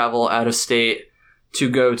Vermonters to travel out of state to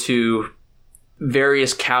go to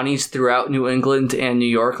various counties throughout New England and New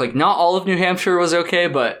York. Like, not all of New Hampshire was okay,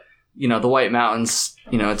 but, you know, the White Mountains,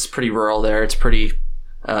 you know, it's pretty rural there. It's pretty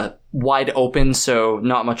wide open, so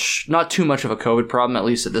not too much of a COVID problem, at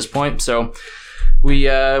least at this point. So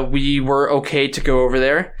we were okay to go over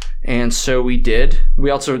there, and so we did. We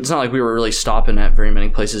also, it's not like we were really stopping at very many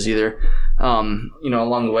places either, you know,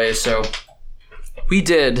 along the way. So we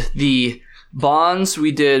did the Bonds,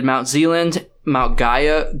 we did Mount Zealand, Mount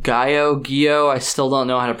Gio. I still don't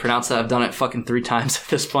know how to pronounce that. I've done it fucking 3 times at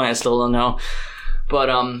this point. I still don't know.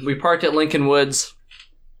 But we parked at Lincoln Woods,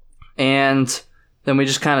 and then we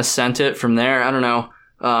just kind of sent it from there. I don't know.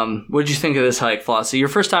 What did you think of this hike, Flossie? Your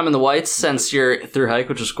first time in the Whites since your through hike,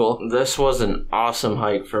 which was cool. This was an awesome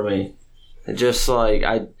hike for me. Just like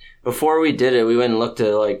before we did it, we went and looked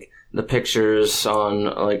at like the pictures on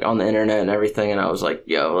the internet and everything, and I was like,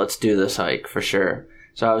 yo, let's do this hike for sure.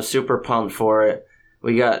 So I was super pumped for it.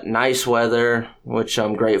 We got nice weather, which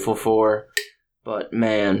I'm grateful for. But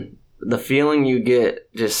man, the feeling you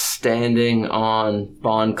get just standing on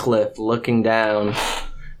Bond Cliff, looking down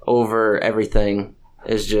over everything,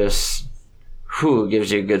 is just,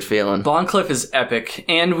 gives you a good feeling. Bond Cliff is epic.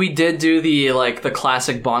 And we did do the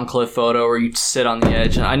classic Bond Cliff photo where you sit on the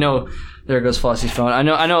edge. And I know, there goes Flossie's phone. I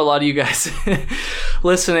know a lot of you guys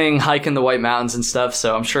listening hike in the White Mountains and stuff,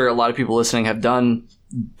 so I'm sure a lot of people listening have done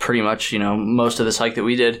pretty much, you know, most of this hike that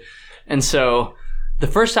we did. And so the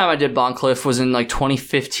first time I did Bond Cliff was in like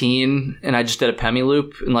 2015, and I just did a Pemi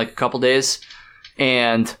loop in like a couple days.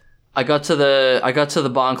 And I got to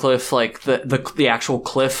the Bond Cliff, like the actual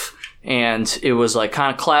cliff, and it was like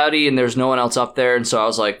kind of cloudy and there's no one else up there. And so I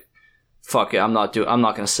was like, fuck it, I'm not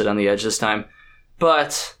going to sit on the edge this time.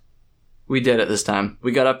 But we did it this time.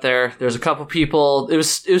 We got up there. There's a couple people. It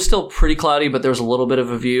was still pretty cloudy, but there was a little bit of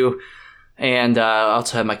a view. And I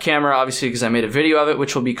also had my camera, obviously, because I made a video of it,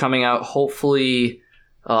 which will be coming out hopefully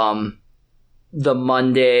the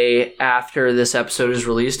Monday after this episode is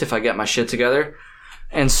released, if I get my shit together.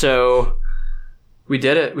 And so we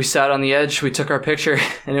did it. We sat on the edge. We took our picture,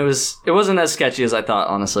 and it wasn't as sketchy as I thought.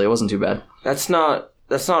 Honestly, it wasn't too bad. That's not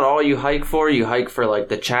all you hike for. You hike for like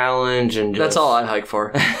the challenge and just... That's all I hike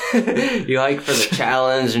for. You hike for the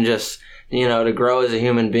challenge and just, you know, to grow as a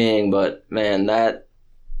human being. But man,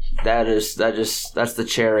 that's the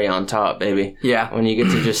cherry on top, baby. Yeah. When you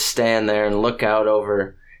get to just stand there and look out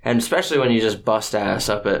over, and especially when you just bust ass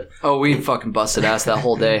up it. Oh, we fucking busted ass that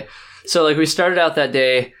whole day. So like we started out that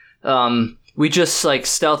day, we just like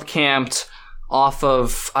stealth camped off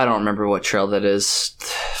of, I don't remember what trail that is.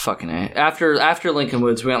 Fucking A. After Lincoln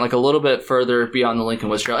Woods, we went like a little bit further beyond the Lincoln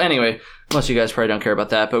Woods trail. Anyway, most of you guys probably don't care about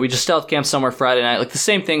that, but we just stealth camped somewhere Friday night, like the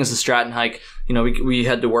same thing as the Stratton hike. You know, we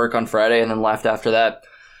had to work on Friday and then left after that.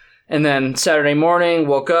 And then Saturday morning,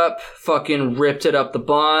 woke up, fucking ripped it up the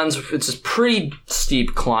Bonds. It's a pretty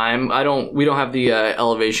steep climb. We don't have the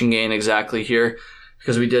elevation gain exactly here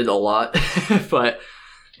because we did a lot. But,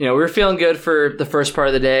 you know, we were feeling good for the first part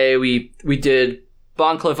of the day. We did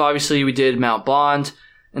Bond Cliff, obviously. We did Mount Bond.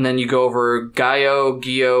 And then you go over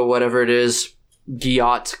Gio, whatever it is,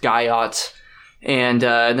 Guyot. And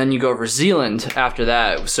then you go over Zealand after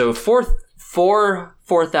that. So four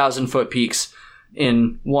 4,000-foot peaks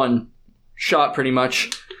in one shot, pretty much.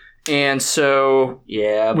 And so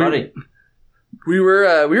yeah, buddy, we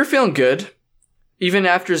were feeling good. Even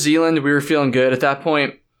after Zealand, we were feeling good. At that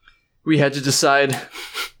point, we had to decide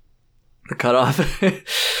the cutoff.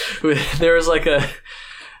 there was like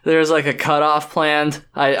a cutoff planned.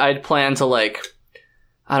 I'd planned to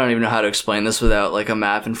I don't even know how to explain this without like a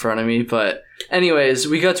map in front of me, but anyways,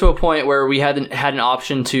 we got to a point where we had an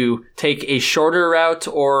option to take a shorter route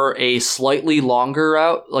or a slightly longer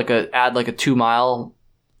route, add 2 miles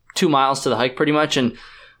to the hike pretty much. And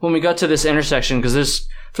when we got to this intersection, because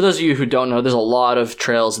for those of you who don't know, there's a lot of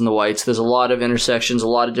trails in the Whites. There's a lot of intersections, a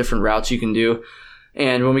lot of different routes you can do.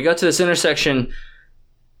 And when we got to this intersection,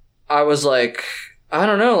 I was like, I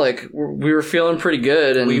don't know, we were feeling pretty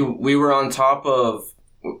good. And we were on top of,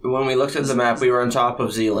 when we looked at the map, we were on top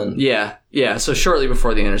of Zealand. Yeah. So shortly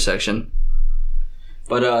before the intersection.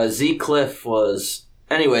 But Z Cliff was...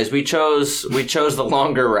 Anyways, we chose the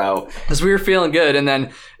longer route. Because we were feeling good, and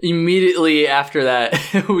then immediately after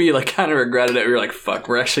that, we kind of regretted it. We were like, fuck,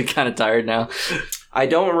 we're actually kind of tired now. I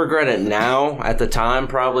don't regret it now. At the time,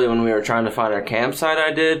 probably when we were trying to find our campsite,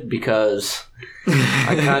 I did, because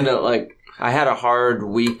I kind of, I had a hard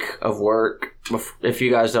week of work. If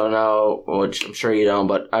you guys don't know, which I'm sure you don't,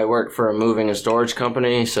 but I work for a moving and storage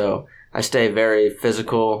company, so I stay very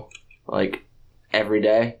physical, like, every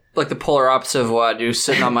day. Like the polar opposite of what I do,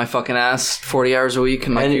 sitting on my fucking ass 40 hours a week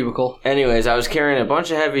in my cubicle. Anyways, I was carrying a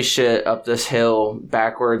bunch of heavy shit up this hill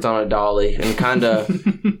backwards on a dolly and kind of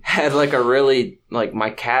had like a really, like my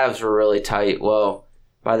calves were really tight. Well,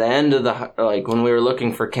 by the end of the, like when we were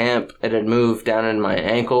looking for camp, it had moved down in my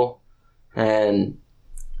ankle and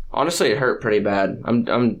honestly it hurt pretty bad.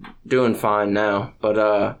 I'm doing fine now,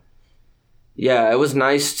 but yeah, it was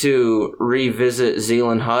nice to revisit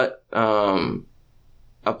Zealand Hut.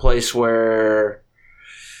 A place where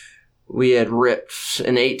we had ripped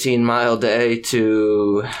an 18-mile day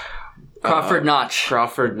to Crawford Notch.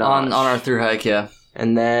 Crawford Notch. On our through hike, yeah.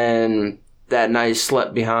 And then that night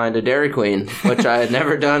slept behind a Dairy Queen, which I had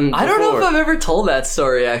never done before. I don't know if I've ever told that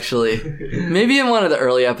story, actually. Maybe in one of the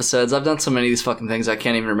early episodes. I've done so many of these fucking things I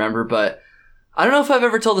can't even remember, but I don't know if I've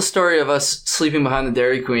ever told the story of us sleeping behind the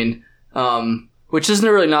Dairy Queen. Which isn't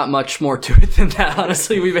really not much more to it than that,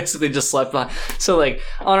 honestly. We basically just slept behind. So, like,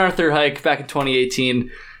 on our through hike back in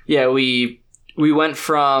 2018, yeah, we went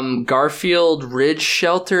from Garfield Ridge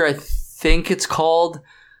Shelter, I think it's called,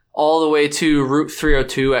 all the way to Route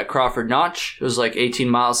 302 at Crawford Notch. It was like 18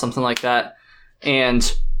 miles, something like that.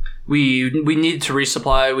 And we needed to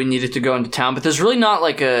resupply. We needed to go into town. But there's really not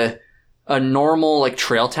like a normal like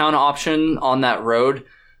trail town option on that road.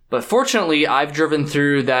 But fortunately, I've driven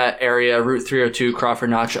through that area, Route 302, Crawford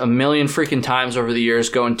Notch, a million freaking times over the years,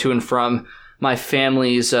 going to and from my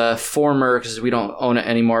family's former, because we don't own it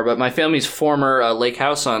anymore, but my family's former lake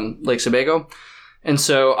house on Lake Sebago. And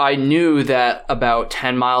so I knew that about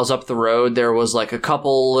 10 miles up the road, there was like a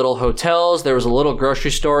couple little hotels, there was a little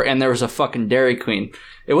grocery store, and there was a fucking Dairy Queen.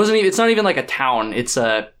 It's not even like a town. It's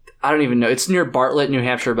I don't even know. It's near Bartlett, New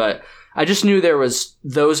Hampshire, but I just knew there was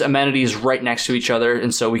those amenities right next to each other,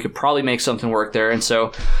 and so we could probably make something work there. And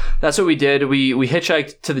so that's what we did. We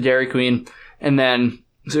hitchhiked to the Dairy Queen, and then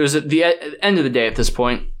so it was at the end of the day at this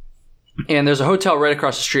point, and there's a hotel right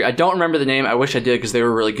across the street. I don't remember the name. I wish I did because they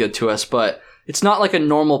were really good to us, but it's not like a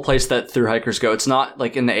normal place that thru hikers go. It's not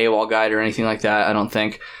like in the AWOL guide or anything like that, I don't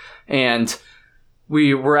think. And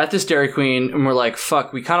we were at this Dairy Queen, and we're like,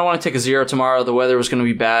 fuck, we kind of want to take a zero tomorrow. The weather was going to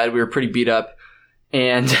be bad. We were pretty beat up.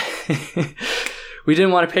 And we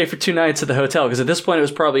didn't want to pay for 2 nights at the hotel because at this point it was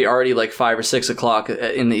probably already like 5 or 6 o'clock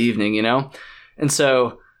in the evening, you know? And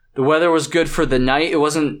so the weather was good for the night. It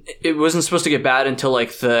wasn't supposed to get bad until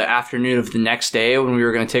like the afternoon of the next day when we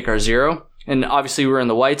were going to take our zero. And obviously we were in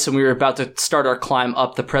the whites and we were about to start our climb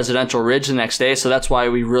up the Presidential Ridge the next day. So that's why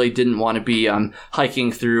we really didn't want to be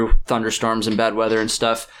hiking through thunderstorms and bad weather and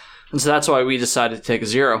stuff. And so that's why we decided to take a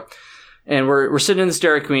zero. And we're sitting in this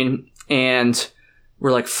Dairy Queen and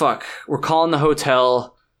we're like, fuck, we're calling the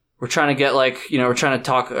hotel. We're trying to get we're trying to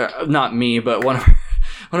talk, not me, but one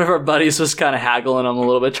of our buddies was kind of haggling them a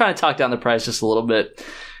little bit, trying to talk down the price just a little bit.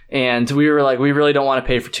 And we were like, we really don't want to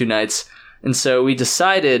pay for 2 nights. And so we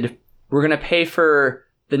decided we're going to pay for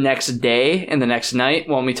the next day and the next night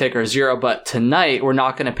when we take our zero, but tonight we're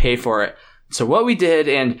not going to pay for it. So what we did,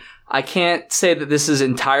 and I can't say that this is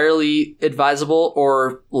entirely advisable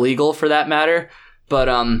or legal for that matter, but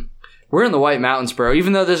we're in the White Mountains, bro.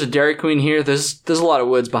 Even though there's a Dairy Queen here, there's a lot of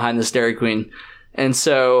woods behind this Dairy Queen. And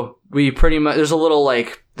so we pretty much, there's a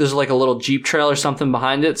little Jeep trail or something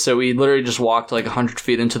behind it. So we literally just walked like 100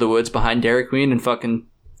 feet into the woods behind Dairy Queen and fucking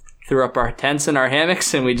threw up our tents and our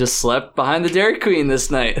hammocks and we just slept behind the Dairy Queen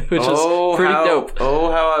this night, which was pretty dope.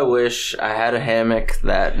 Oh, how I wish I had a hammock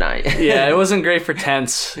that night. Yeah, it wasn't great for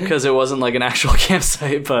tents because it wasn't like an actual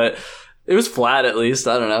campsite, but it was flat at least.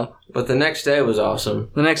 I don't know. But the next day was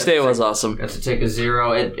awesome. Got to take a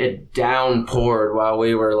zero. It downpoured while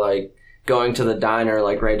we were like going to the diner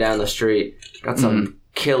like right down the street. Got some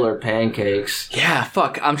killer pancakes. Yeah,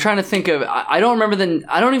 fuck. I'm trying to think of, I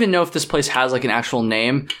don't even know if this place has like an actual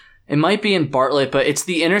name. It might be in Bartlett, but it's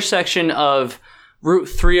the intersection of Route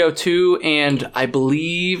 302 and I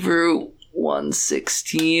believe Route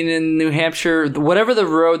 116 in New Hampshire. Whatever the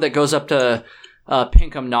road that goes up to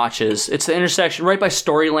Pinkham Notches. It's the intersection right by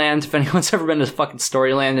Storyland. If anyone's ever been to fucking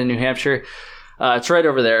Storyland in New Hampshire, it's right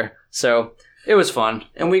over there. So it was fun.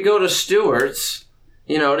 And we go to Stewart's,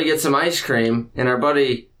 to get some ice cream. And our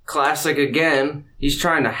buddy, Classic again, he's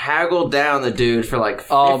trying to haggle down the dude for like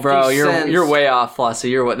 50 cents. You're way off,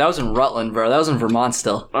 Flossie. That was in Rutland, bro. That was in Vermont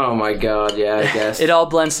still. Oh my god, yeah, I guess. It all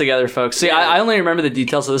blends together, folks. See, yeah. I only remember the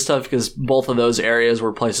details of this stuff because both of those areas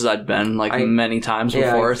were places I'd been many times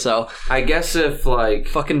before, so. I guess if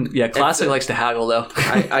Classic likes to haggle though.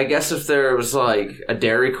 I guess if there was like a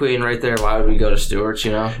Dairy Queen right there, why would we go to Stewart's,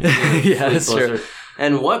 Yeah, that's true.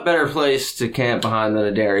 And what better place to camp behind than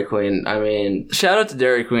a Dairy Queen? I mean... Shout out to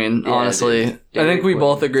Dairy Queen, honestly. Dude, I think we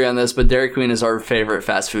both agree on this, but Dairy Queen is our favorite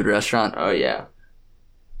fast food restaurant. Oh, yeah.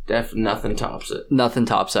 Nothing tops it. Nothing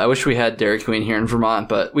tops it. I wish we had Dairy Queen here in Vermont,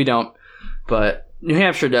 but we don't. But New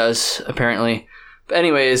Hampshire does, apparently. But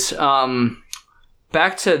anyways,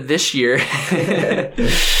 back to this year.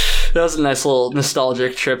 That was a nice little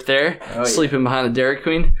nostalgic trip there. Oh, yeah. Sleeping behind the Dairy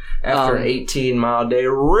Queen. After an 18-mile day,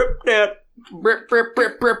 rip that. Rip.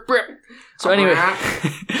 So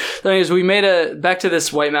anyways, we made back to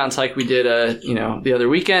this White Mountains hike we did, the other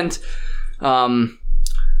weekend.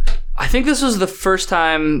 I think this was the first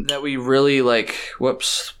time that we really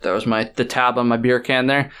whoops, that was the tab on my beer can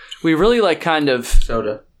there. We really kind of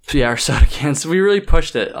soda. Yeah, our soda cans. We really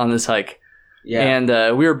pushed it on this hike. Yeah.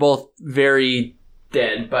 And we were both very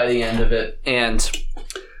dead by the end of it. And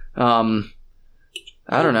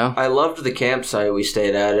I don't know. I loved the campsite we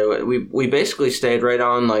stayed at. We basically stayed right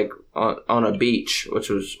on on a beach, which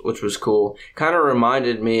was cool. Kind of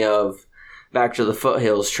reminded me of back to the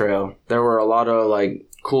Foothills Trail. There were a lot of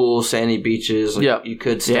cool sandy beaches you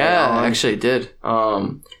could stay on. Yeah, actually it did.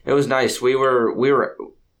 It was nice. We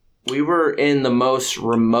were in the most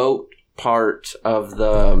remote part of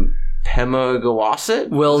the Pemigewasset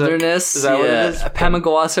Wilderness. Is that what it is?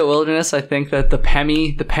 Pemigewasset Wilderness. I think that the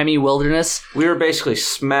Pemi Wilderness. We were basically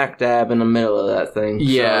smack dab in the middle of that thing.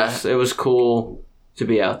 Yeah. So it was cool to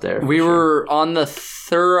be out there. We were on the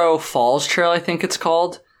Thorough Falls Trail, I think it's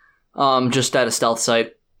called, just at a stealth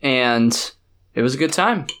site, and it was a good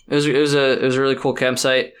time. It was a really cool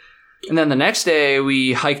campsite. And then the next day,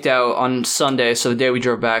 we hiked out on Sunday. So the day we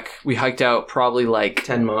drove back, we hiked out probably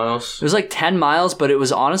 10 miles. It was 10 miles, but it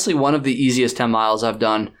was honestly one of the easiest 10 miles I've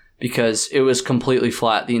done because it was completely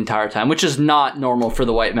flat the entire time, which is not normal for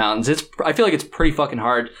the White Mountains. I feel like it's pretty fucking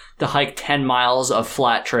hard to hike 10 miles of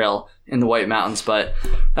flat trail in the White Mountains, but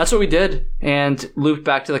that's what we did. And looped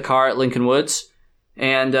back to the car at Lincoln Woods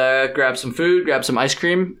and grabbed some food, grabbed some ice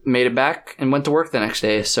cream, made it back, and went to work the next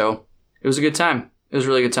day. So it was a good time. It was a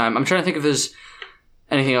really good time. I'm trying to think if there's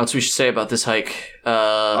anything else we should say about this hike.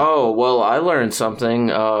 Well, I learned something.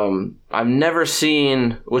 I've never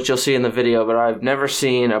seen, which you'll see in the video, but I've never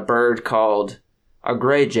seen a bird called a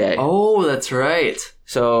gray jay. Oh, that's right.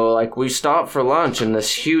 So, we stopped for lunch, and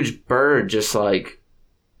this huge bird just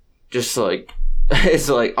it's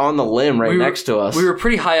on the limb next to us. We were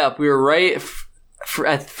pretty high up. We were right, for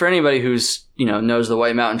anybody who's, knows the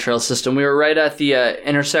White Mountain Trail system, we were right at the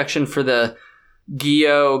intersection for the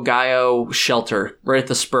Gaio shelter, right at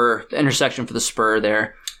the spur, the intersection for the spur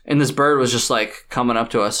there. And this bird was just coming up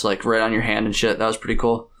to us, right on your hand and shit. That was pretty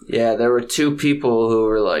cool. Yeah, there were two people who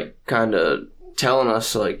were kind of telling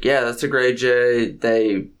us yeah, that's a gray jay.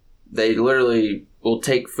 They literally will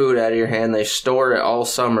take food out of your hand. They store it all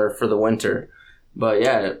summer for the winter. But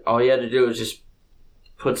yeah, all you had to do was just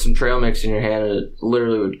put some trail mix in your hand and it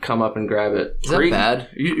literally would come up and grab it. Is that bad?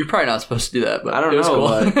 You're probably not supposed to do that, but I don't know,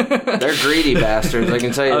 cool. But they're greedy bastards, I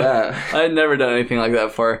can tell you that. I had never done anything like that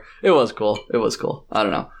before. It was cool. I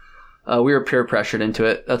don't know. We were peer pressured into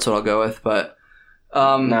it. That's what I'll go with, but...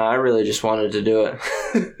 No, I really just wanted to do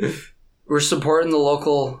it. We're supporting the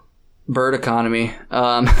local bird economy.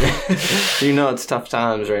 It's tough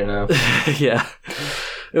times right now. Yeah.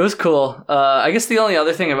 It was cool. I guess the only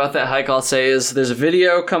other thing about that hike I'll say is there's a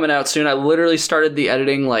video coming out soon. I literally started the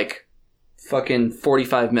editing fucking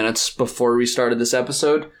 45 minutes before we started this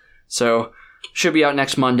episode. So should be out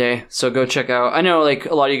next Monday. So go check out. I know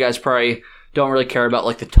a lot of you guys probably don't really care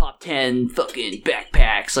about the top 10 fucking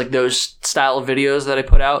backpacks, those style of videos that I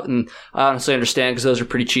put out. And I honestly understand because those are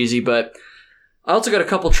pretty cheesy. But I also got a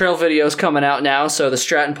couple trail videos coming out now. So the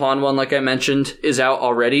Stratton Pond one, like I mentioned, is out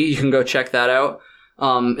already. You can go check that out.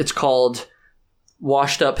 It's called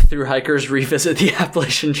Washed Up Through Hikers Revisit the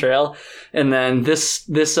Appalachian Trail. And then this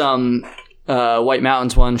White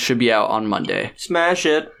Mountains one should be out on Monday. Smash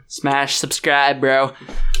it. Smash, subscribe, bro.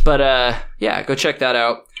 But, yeah, go check that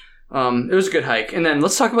out. It was a good hike. And then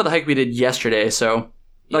let's talk about the hike we did yesterday. So,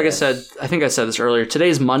 like yes. I think I said this earlier.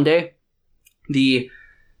 Today's Monday, the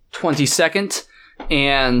 22nd.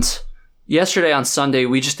 And yesterday on Sunday,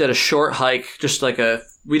 we just did a short hike, just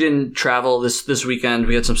we didn't travel this weekend.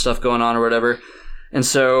 We had some stuff going on or whatever. And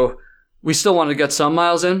so we still wanted to get some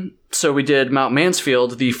miles in. So we did Mount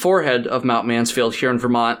Mansfield, the forehead of Mount Mansfield here in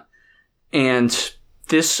Vermont. And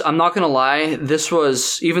this, I'm not going to lie, this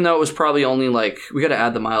was, even though it was probably only we got to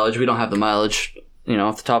add the mileage. We don't have the mileage,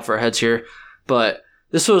 off the top of our heads here. But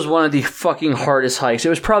this was one of the fucking hardest hikes. It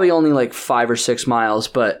was probably only 5 or 6 miles,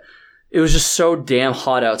 but it was just so damn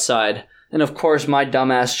hot outside. And of course, my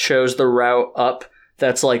dumbass chose the route up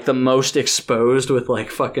that's like the most exposed with like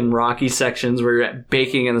fucking rocky sections where you're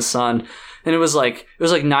baking in the sun. And it was like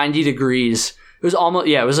 90 degrees. It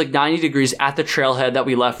was like 90 degrees at the trailhead that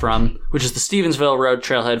we left from, which is the Stevensville Road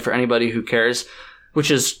trailhead for anybody who cares, which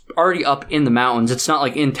is already up in the mountains. It's not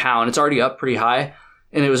like in town. It's already up pretty high.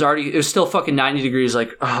 And it was still fucking 90 degrees. Like,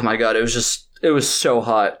 oh my God, it was so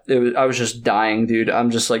hot. I was just dying, dude.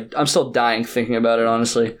 I'm I'm still dying thinking about it,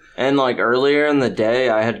 honestly. And like earlier in the day,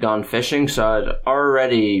 I had gone fishing, so I'd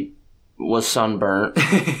already was sunburnt.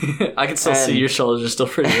 I can still see your shoulders are still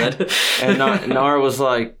pretty red. And Nara was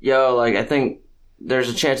like, yo, like, I think there's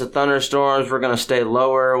a chance of thunderstorms. We're going to stay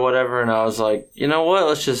lower or whatever. And I was like, you know what?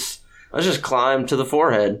 Let's just climb to the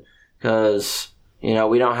forehead because, you know,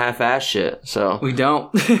 we don't half-ass shit. So we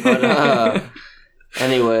don't. But,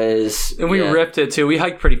 anyways. And we ripped it too. We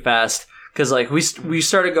hiked pretty fast because like we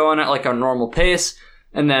started going at like our normal pace.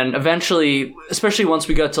 And then eventually, especially once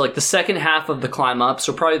we got to like the second half of the climb up,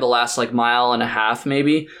 so probably the last like mile and a half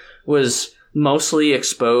maybe, was mostly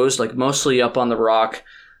exposed, like mostly up on the rock.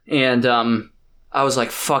 And I was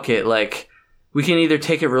like, fuck it. Like, we can either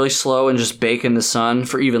take it really slow and just bake in the sun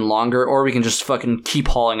for even longer, or we can just fucking keep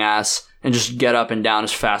hauling ass and just get up and down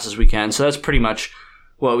as fast as we can. So that's pretty much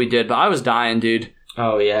what we did. But I was dying, dude.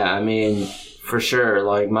 Oh, yeah. I mean, for sure.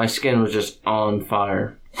 Like, my skin was just on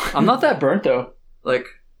fire. I'm not that burnt, though. Like,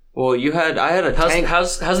 well, I had a tank.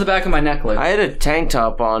 How's the back of my neck look? I had a tank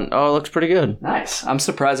top on. Oh, it looks pretty good. Nice. I'm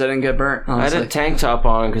surprised I didn't get burnt, honestly. I had a tank top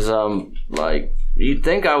on because like, you'd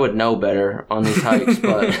think I would know better on these hikes,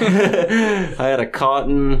 but I had a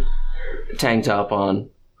cotton tank top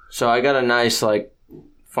on. So I got a nice, like,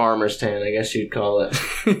 farmer's tan, I guess you'd call it,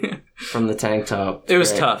 from the tank top. It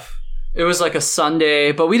was tough. It was like a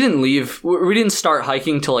Sunday, but we didn't leave. We didn't start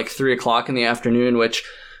hiking till like 3 o'clock in the afternoon, which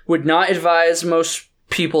would not advise most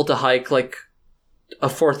people to hike like a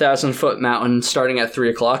 4,000-foot mountain starting at 3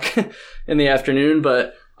 o'clock in the afternoon,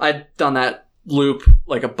 but I'd done that loop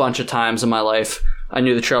like a bunch of times in my life. I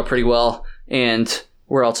knew the trail pretty well, and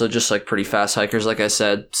we're also just like pretty fast hikers, like I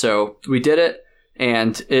said. So we did it,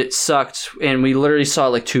 and it sucked, and we literally saw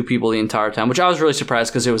like 2 people the entire time, which I was really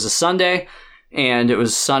surprised because it was a Sunday, and it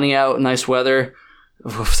was sunny out, nice weather.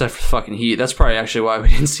 Except for the fucking heat. That's probably actually why we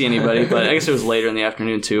didn't see anybody, but I guess it was later in the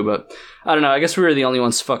afternoon too, but I don't know. I guess we were the only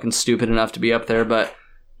ones fucking stupid enough to be up there, but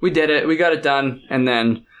we did it. We got it done, and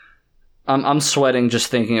then I'm sweating just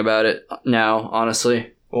thinking about it now,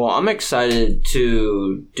 honestly. Well, I'm excited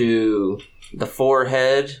to do the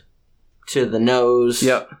forehead to the nose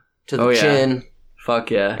to the chin. Fuck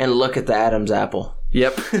yeah. And look at the Adam's apple.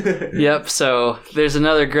 Yep. Yep. So there's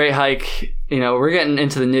another great hike. You know, we're getting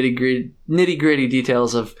into the nitty gritty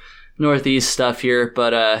details of Northeast stuff here,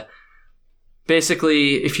 but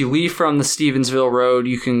basically, if you leave from the Stevensville Road,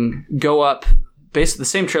 you can go up basically the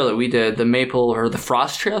same trail that we did, the Maple or the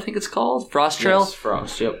Frost Trail, I think it's called. Frost Trail. Yes,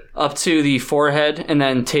 Frost, yep. Up to the forehead, and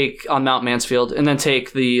then take on Mount Mansfield, and then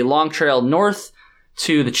take the long trail north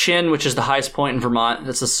to the Chin, which is the highest point in Vermont.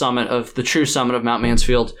 That's the true summit of Mount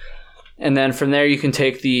Mansfield. And then from there, you can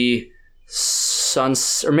take the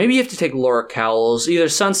or maybe you have to take Laura Cowles, either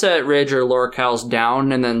Sunset Ridge or Laura Cowles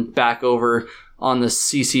down, and then back over on the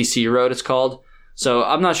CCC road, it's called. So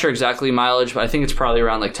I'm not sure exactly mileage, but I think it's probably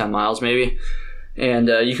around like 10 miles maybe. And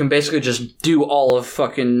you can basically just do all of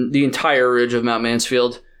fucking the entire ridge of Mount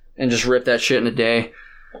Mansfield and just rip that shit in a day.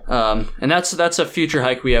 And that's a future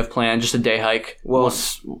hike we have planned, just a day hike. Well,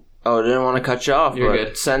 I didn't want to cut you off. You're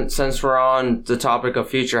but good. Since we're on the topic of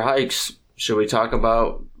future hikes, should we talk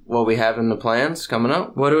about what we have in the plans coming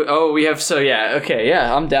up?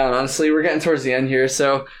 I'm down, honestly. We're getting towards the end here,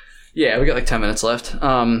 so yeah, we got like 10 minutes left.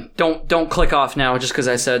 Don't click off now just because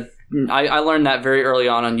I said I learned that very early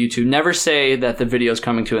on YouTube. Never say that the video's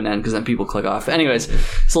coming to an end because then people click off. Anyways,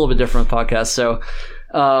 it's a little bit different with podcasts. So,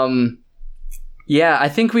 yeah, I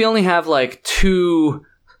think we only have like 2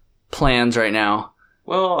 plans right now.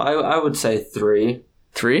 Well, I would say 3.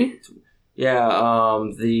 3? Yeah,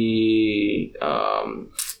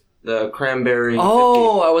 the Cranberry.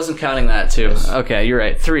 Oh, 50. I wasn't counting that too. Yes. Okay, you're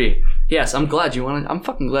right. 3. Yes, I'm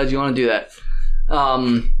fucking glad you want to do that.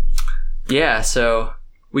 Yeah, so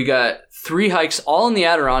we got 3 hikes all in the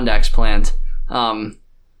Adirondacks planned.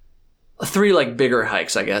 3 like bigger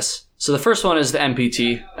hikes, I guess. So the first one is the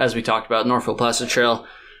NPT, as we talked about, Northfield Placid Trail.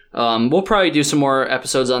 We'll probably do some more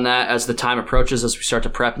episodes on that as the time approaches, as we start to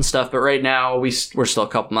prep and stuff. But right now, we're still a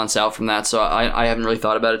couple months out from that, so I haven't really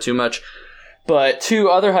thought about it too much. But 2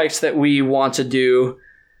 other hikes that we want to do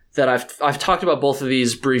that I've talked about both of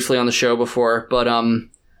these briefly on the show before, but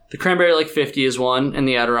the Cranberry Lake 50 is one in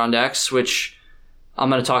the Adirondacks, which I'm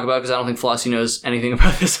going to talk about because I don't think Flossie knows anything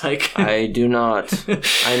about this hike. I do not.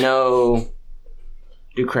 I know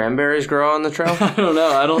Do cranberries grow on the trail? I don't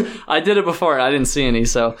know. I did it before and I didn't see any.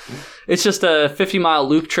 So it's just a 50-mile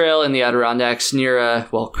loop trail in the Adirondacks near,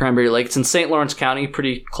 Cranberry Lake. It's in St. Lawrence County,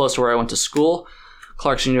 pretty close to where I went to school.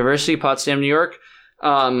 Clarkson University, Potsdam, New York.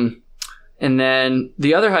 And then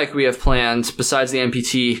the other hike we have planned besides the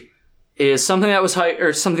MPT is something that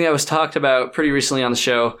was talked about pretty recently on the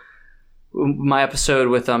show. My episode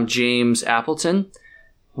with James Appleton.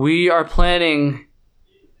 We are planning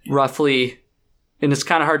roughly, and it's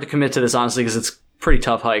kind of hard to commit to this honestly because it's a pretty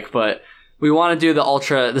tough hike, but we want to do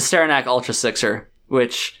the Saranac Ultra Sixer,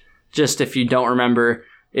 which, just if you don't remember,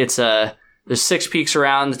 it's there's 6 peaks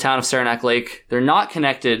around the town of Saranac Lake. They're not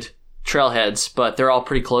connected trailheads, but they're all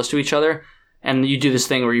pretty close to each other. And you do this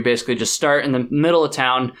thing where you basically just start in the middle of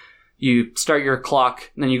town, you start your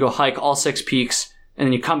clock, and then you go hike all 6 peaks, and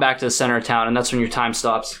then you come back to the center of town, and that's when your time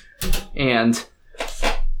stops. And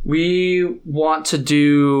we want to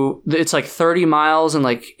do, it's like 30 miles and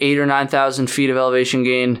like 8,000 or 9,000 feet of elevation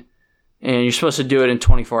gain, and you're supposed to do it in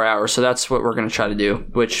 24 hours. So that's what we're going to try to do,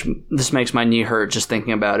 which this makes my knee hurt just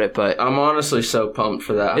thinking about it. But I'm honestly so pumped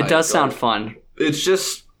for that. It does sound fun. It's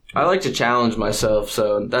just, I like to challenge myself,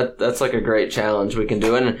 so that's like a great challenge we can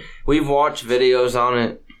do. And we've watched videos on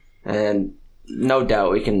it, and no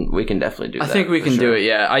doubt we can definitely do that. I think we can do it,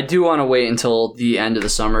 yeah. I do want to wait until the end of the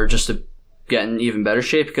summer just to get in even better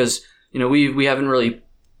shape because, we haven't really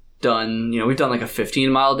done, we've done like a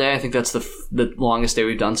 15-mile day. I think that's the longest day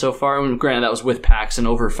we've done so far. And granted, that was with packs and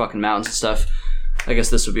over fucking mountains and stuff. I guess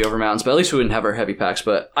this would be over mountains, but at least we wouldn't have our heavy packs.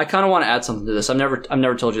 But I kind of want to add something to this. I've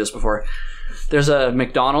never told you this before. There's a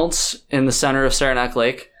McDonald's in the center of Saranac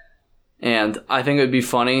Lake, and I think it would be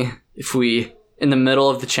funny if we, in the middle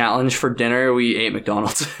of the challenge for dinner, we ate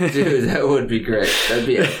McDonald's. Dude, that would be great. That'd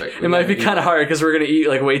be epic. It might be kind of hard because we're going to eat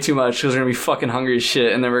like way too much because we're going to be fucking hungry as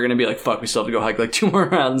shit, and then we're going to be like, fuck, we still have to go hike like 2 more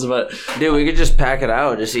rounds. But dude, we could just pack it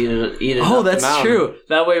out, just eat it. Oh, that's true.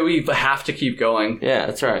 That way we have to keep going. Yeah,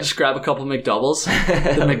 that's right. Just grab a couple McDoubles.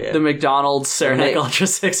 The McDonald's Saranac Ultra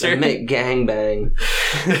Sixer. The McGangbang.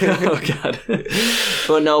 Oh,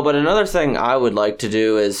 God. But another thing I would like to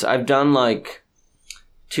do is I've done like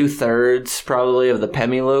 2/3 probably of the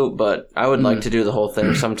Pemi Loop, but I would like to do the whole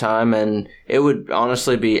thing sometime, and it would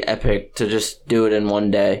honestly be epic to just do it in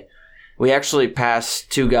one day. We actually passed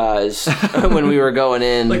 2 guys when we were going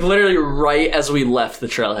in. Like literally right as we left the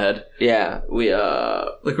trailhead. Yeah, we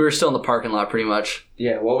were still in the parking lot pretty much.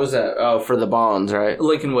 Yeah, what was that? Oh, for the Bonds, right?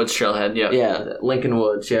 Lincoln Woods trailhead, yeah. Yeah, Lincoln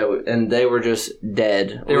Woods, yeah, and they were just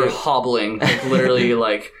dead. They were hobbling, like literally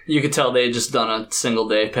like you could tell they had just done a single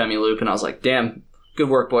day Pemi Loop, and I was like, damn. Good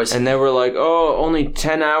work, boys. And they were like, "Oh, only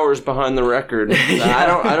 10 hours behind the record."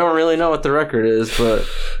 Yeah. I don't really know what the record is, but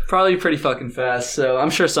probably pretty fucking fast. So I'm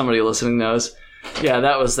sure somebody listening knows. Yeah,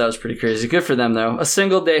 that was pretty crazy. Good for them though. A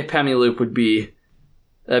single day Pemi Loop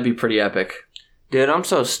that'd be pretty epic. Dude, I'm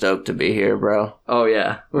so stoked to be here, bro. Oh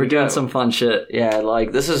yeah, we're doing some fun shit. Yeah,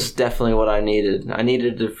 like this is definitely what I needed. I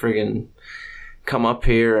needed to friggin' come up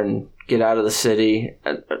here and get out of the city.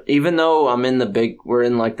 Even though we're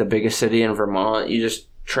in like the biggest city in Vermont, you just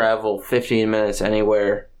travel 15 minutes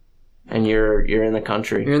anywhere and you're in the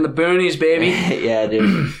country. You're in the boonies, baby. Yeah,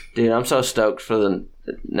 dude. Dude, I'm so stoked for the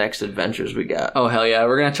next adventures we got. Oh, hell yeah.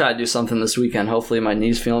 We're going to try to do something this weekend. Hopefully my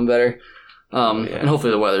knee's feeling better. And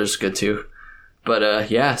hopefully the weather's good too.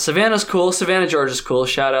 But yeah, Savannah's cool. Savannah, Georgia's cool.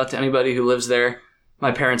 Shout out to anybody who lives there.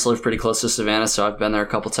 My parents live pretty close to Savannah, so I've been there a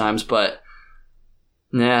couple times, but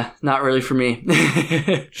nah, not really for me.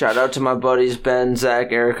 Shout out to my buddies Ben,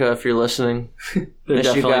 Zach, Erica, if you're listening. They're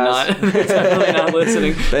definitely not. They're definitely not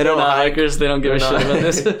listening. They're not hikers. They don't give a shit about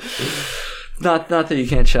this. Not that you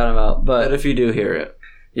can't shout them out, but if you do hear it.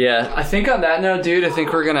 Yeah, I think on that note, dude, I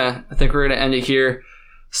think we're gonna end it here.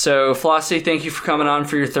 So, Flossie, thank you for coming on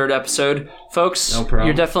for your 3rd epised. Folks, no problem.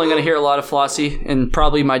 You're definitely going to hear a lot of Flossie, and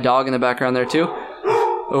probably my dog in the background there, too.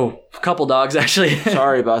 Oh, a couple dogs, actually.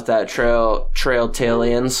 Sorry about that,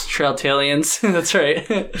 Trail-talians. Trail-talians, that's right.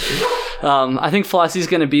 I think Flossie's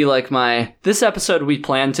going to be like this episode we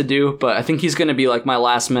planned to do, but I think he's going to be like my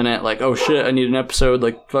last minute, like, oh shit, I need an episode,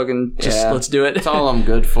 like, fucking, let's do it. That's all I'm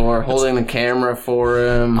good for, holding the camera for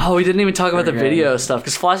him. Oh, we didn't even talk about the video stuff,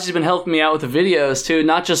 because Flossie's been helping me out with the videos, too,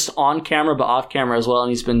 not just on camera, but off camera as well,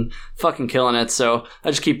 and he's been fucking killing it, so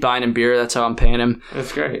I just keep buying him beer, that's how I'm paying him.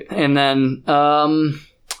 That's great. And then,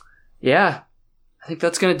 yeah, I think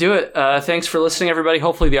that's going to do it. Thanks for listening, everybody.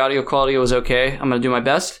 Hopefully the audio quality was okay. I'm going to do my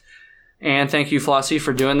best. And thank you, Flossie,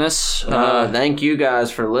 for doing this. Thank you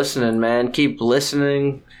guys for listening, man. Keep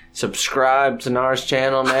listening. Subscribe to Nars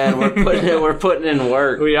channel, man. We're putting in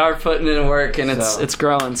work. We are putting in work, and it's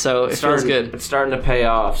growing, so it feels good. It's starting to pay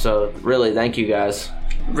off, so really, thank you guys.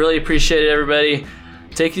 Really appreciate it, everybody.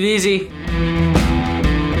 Take it easy.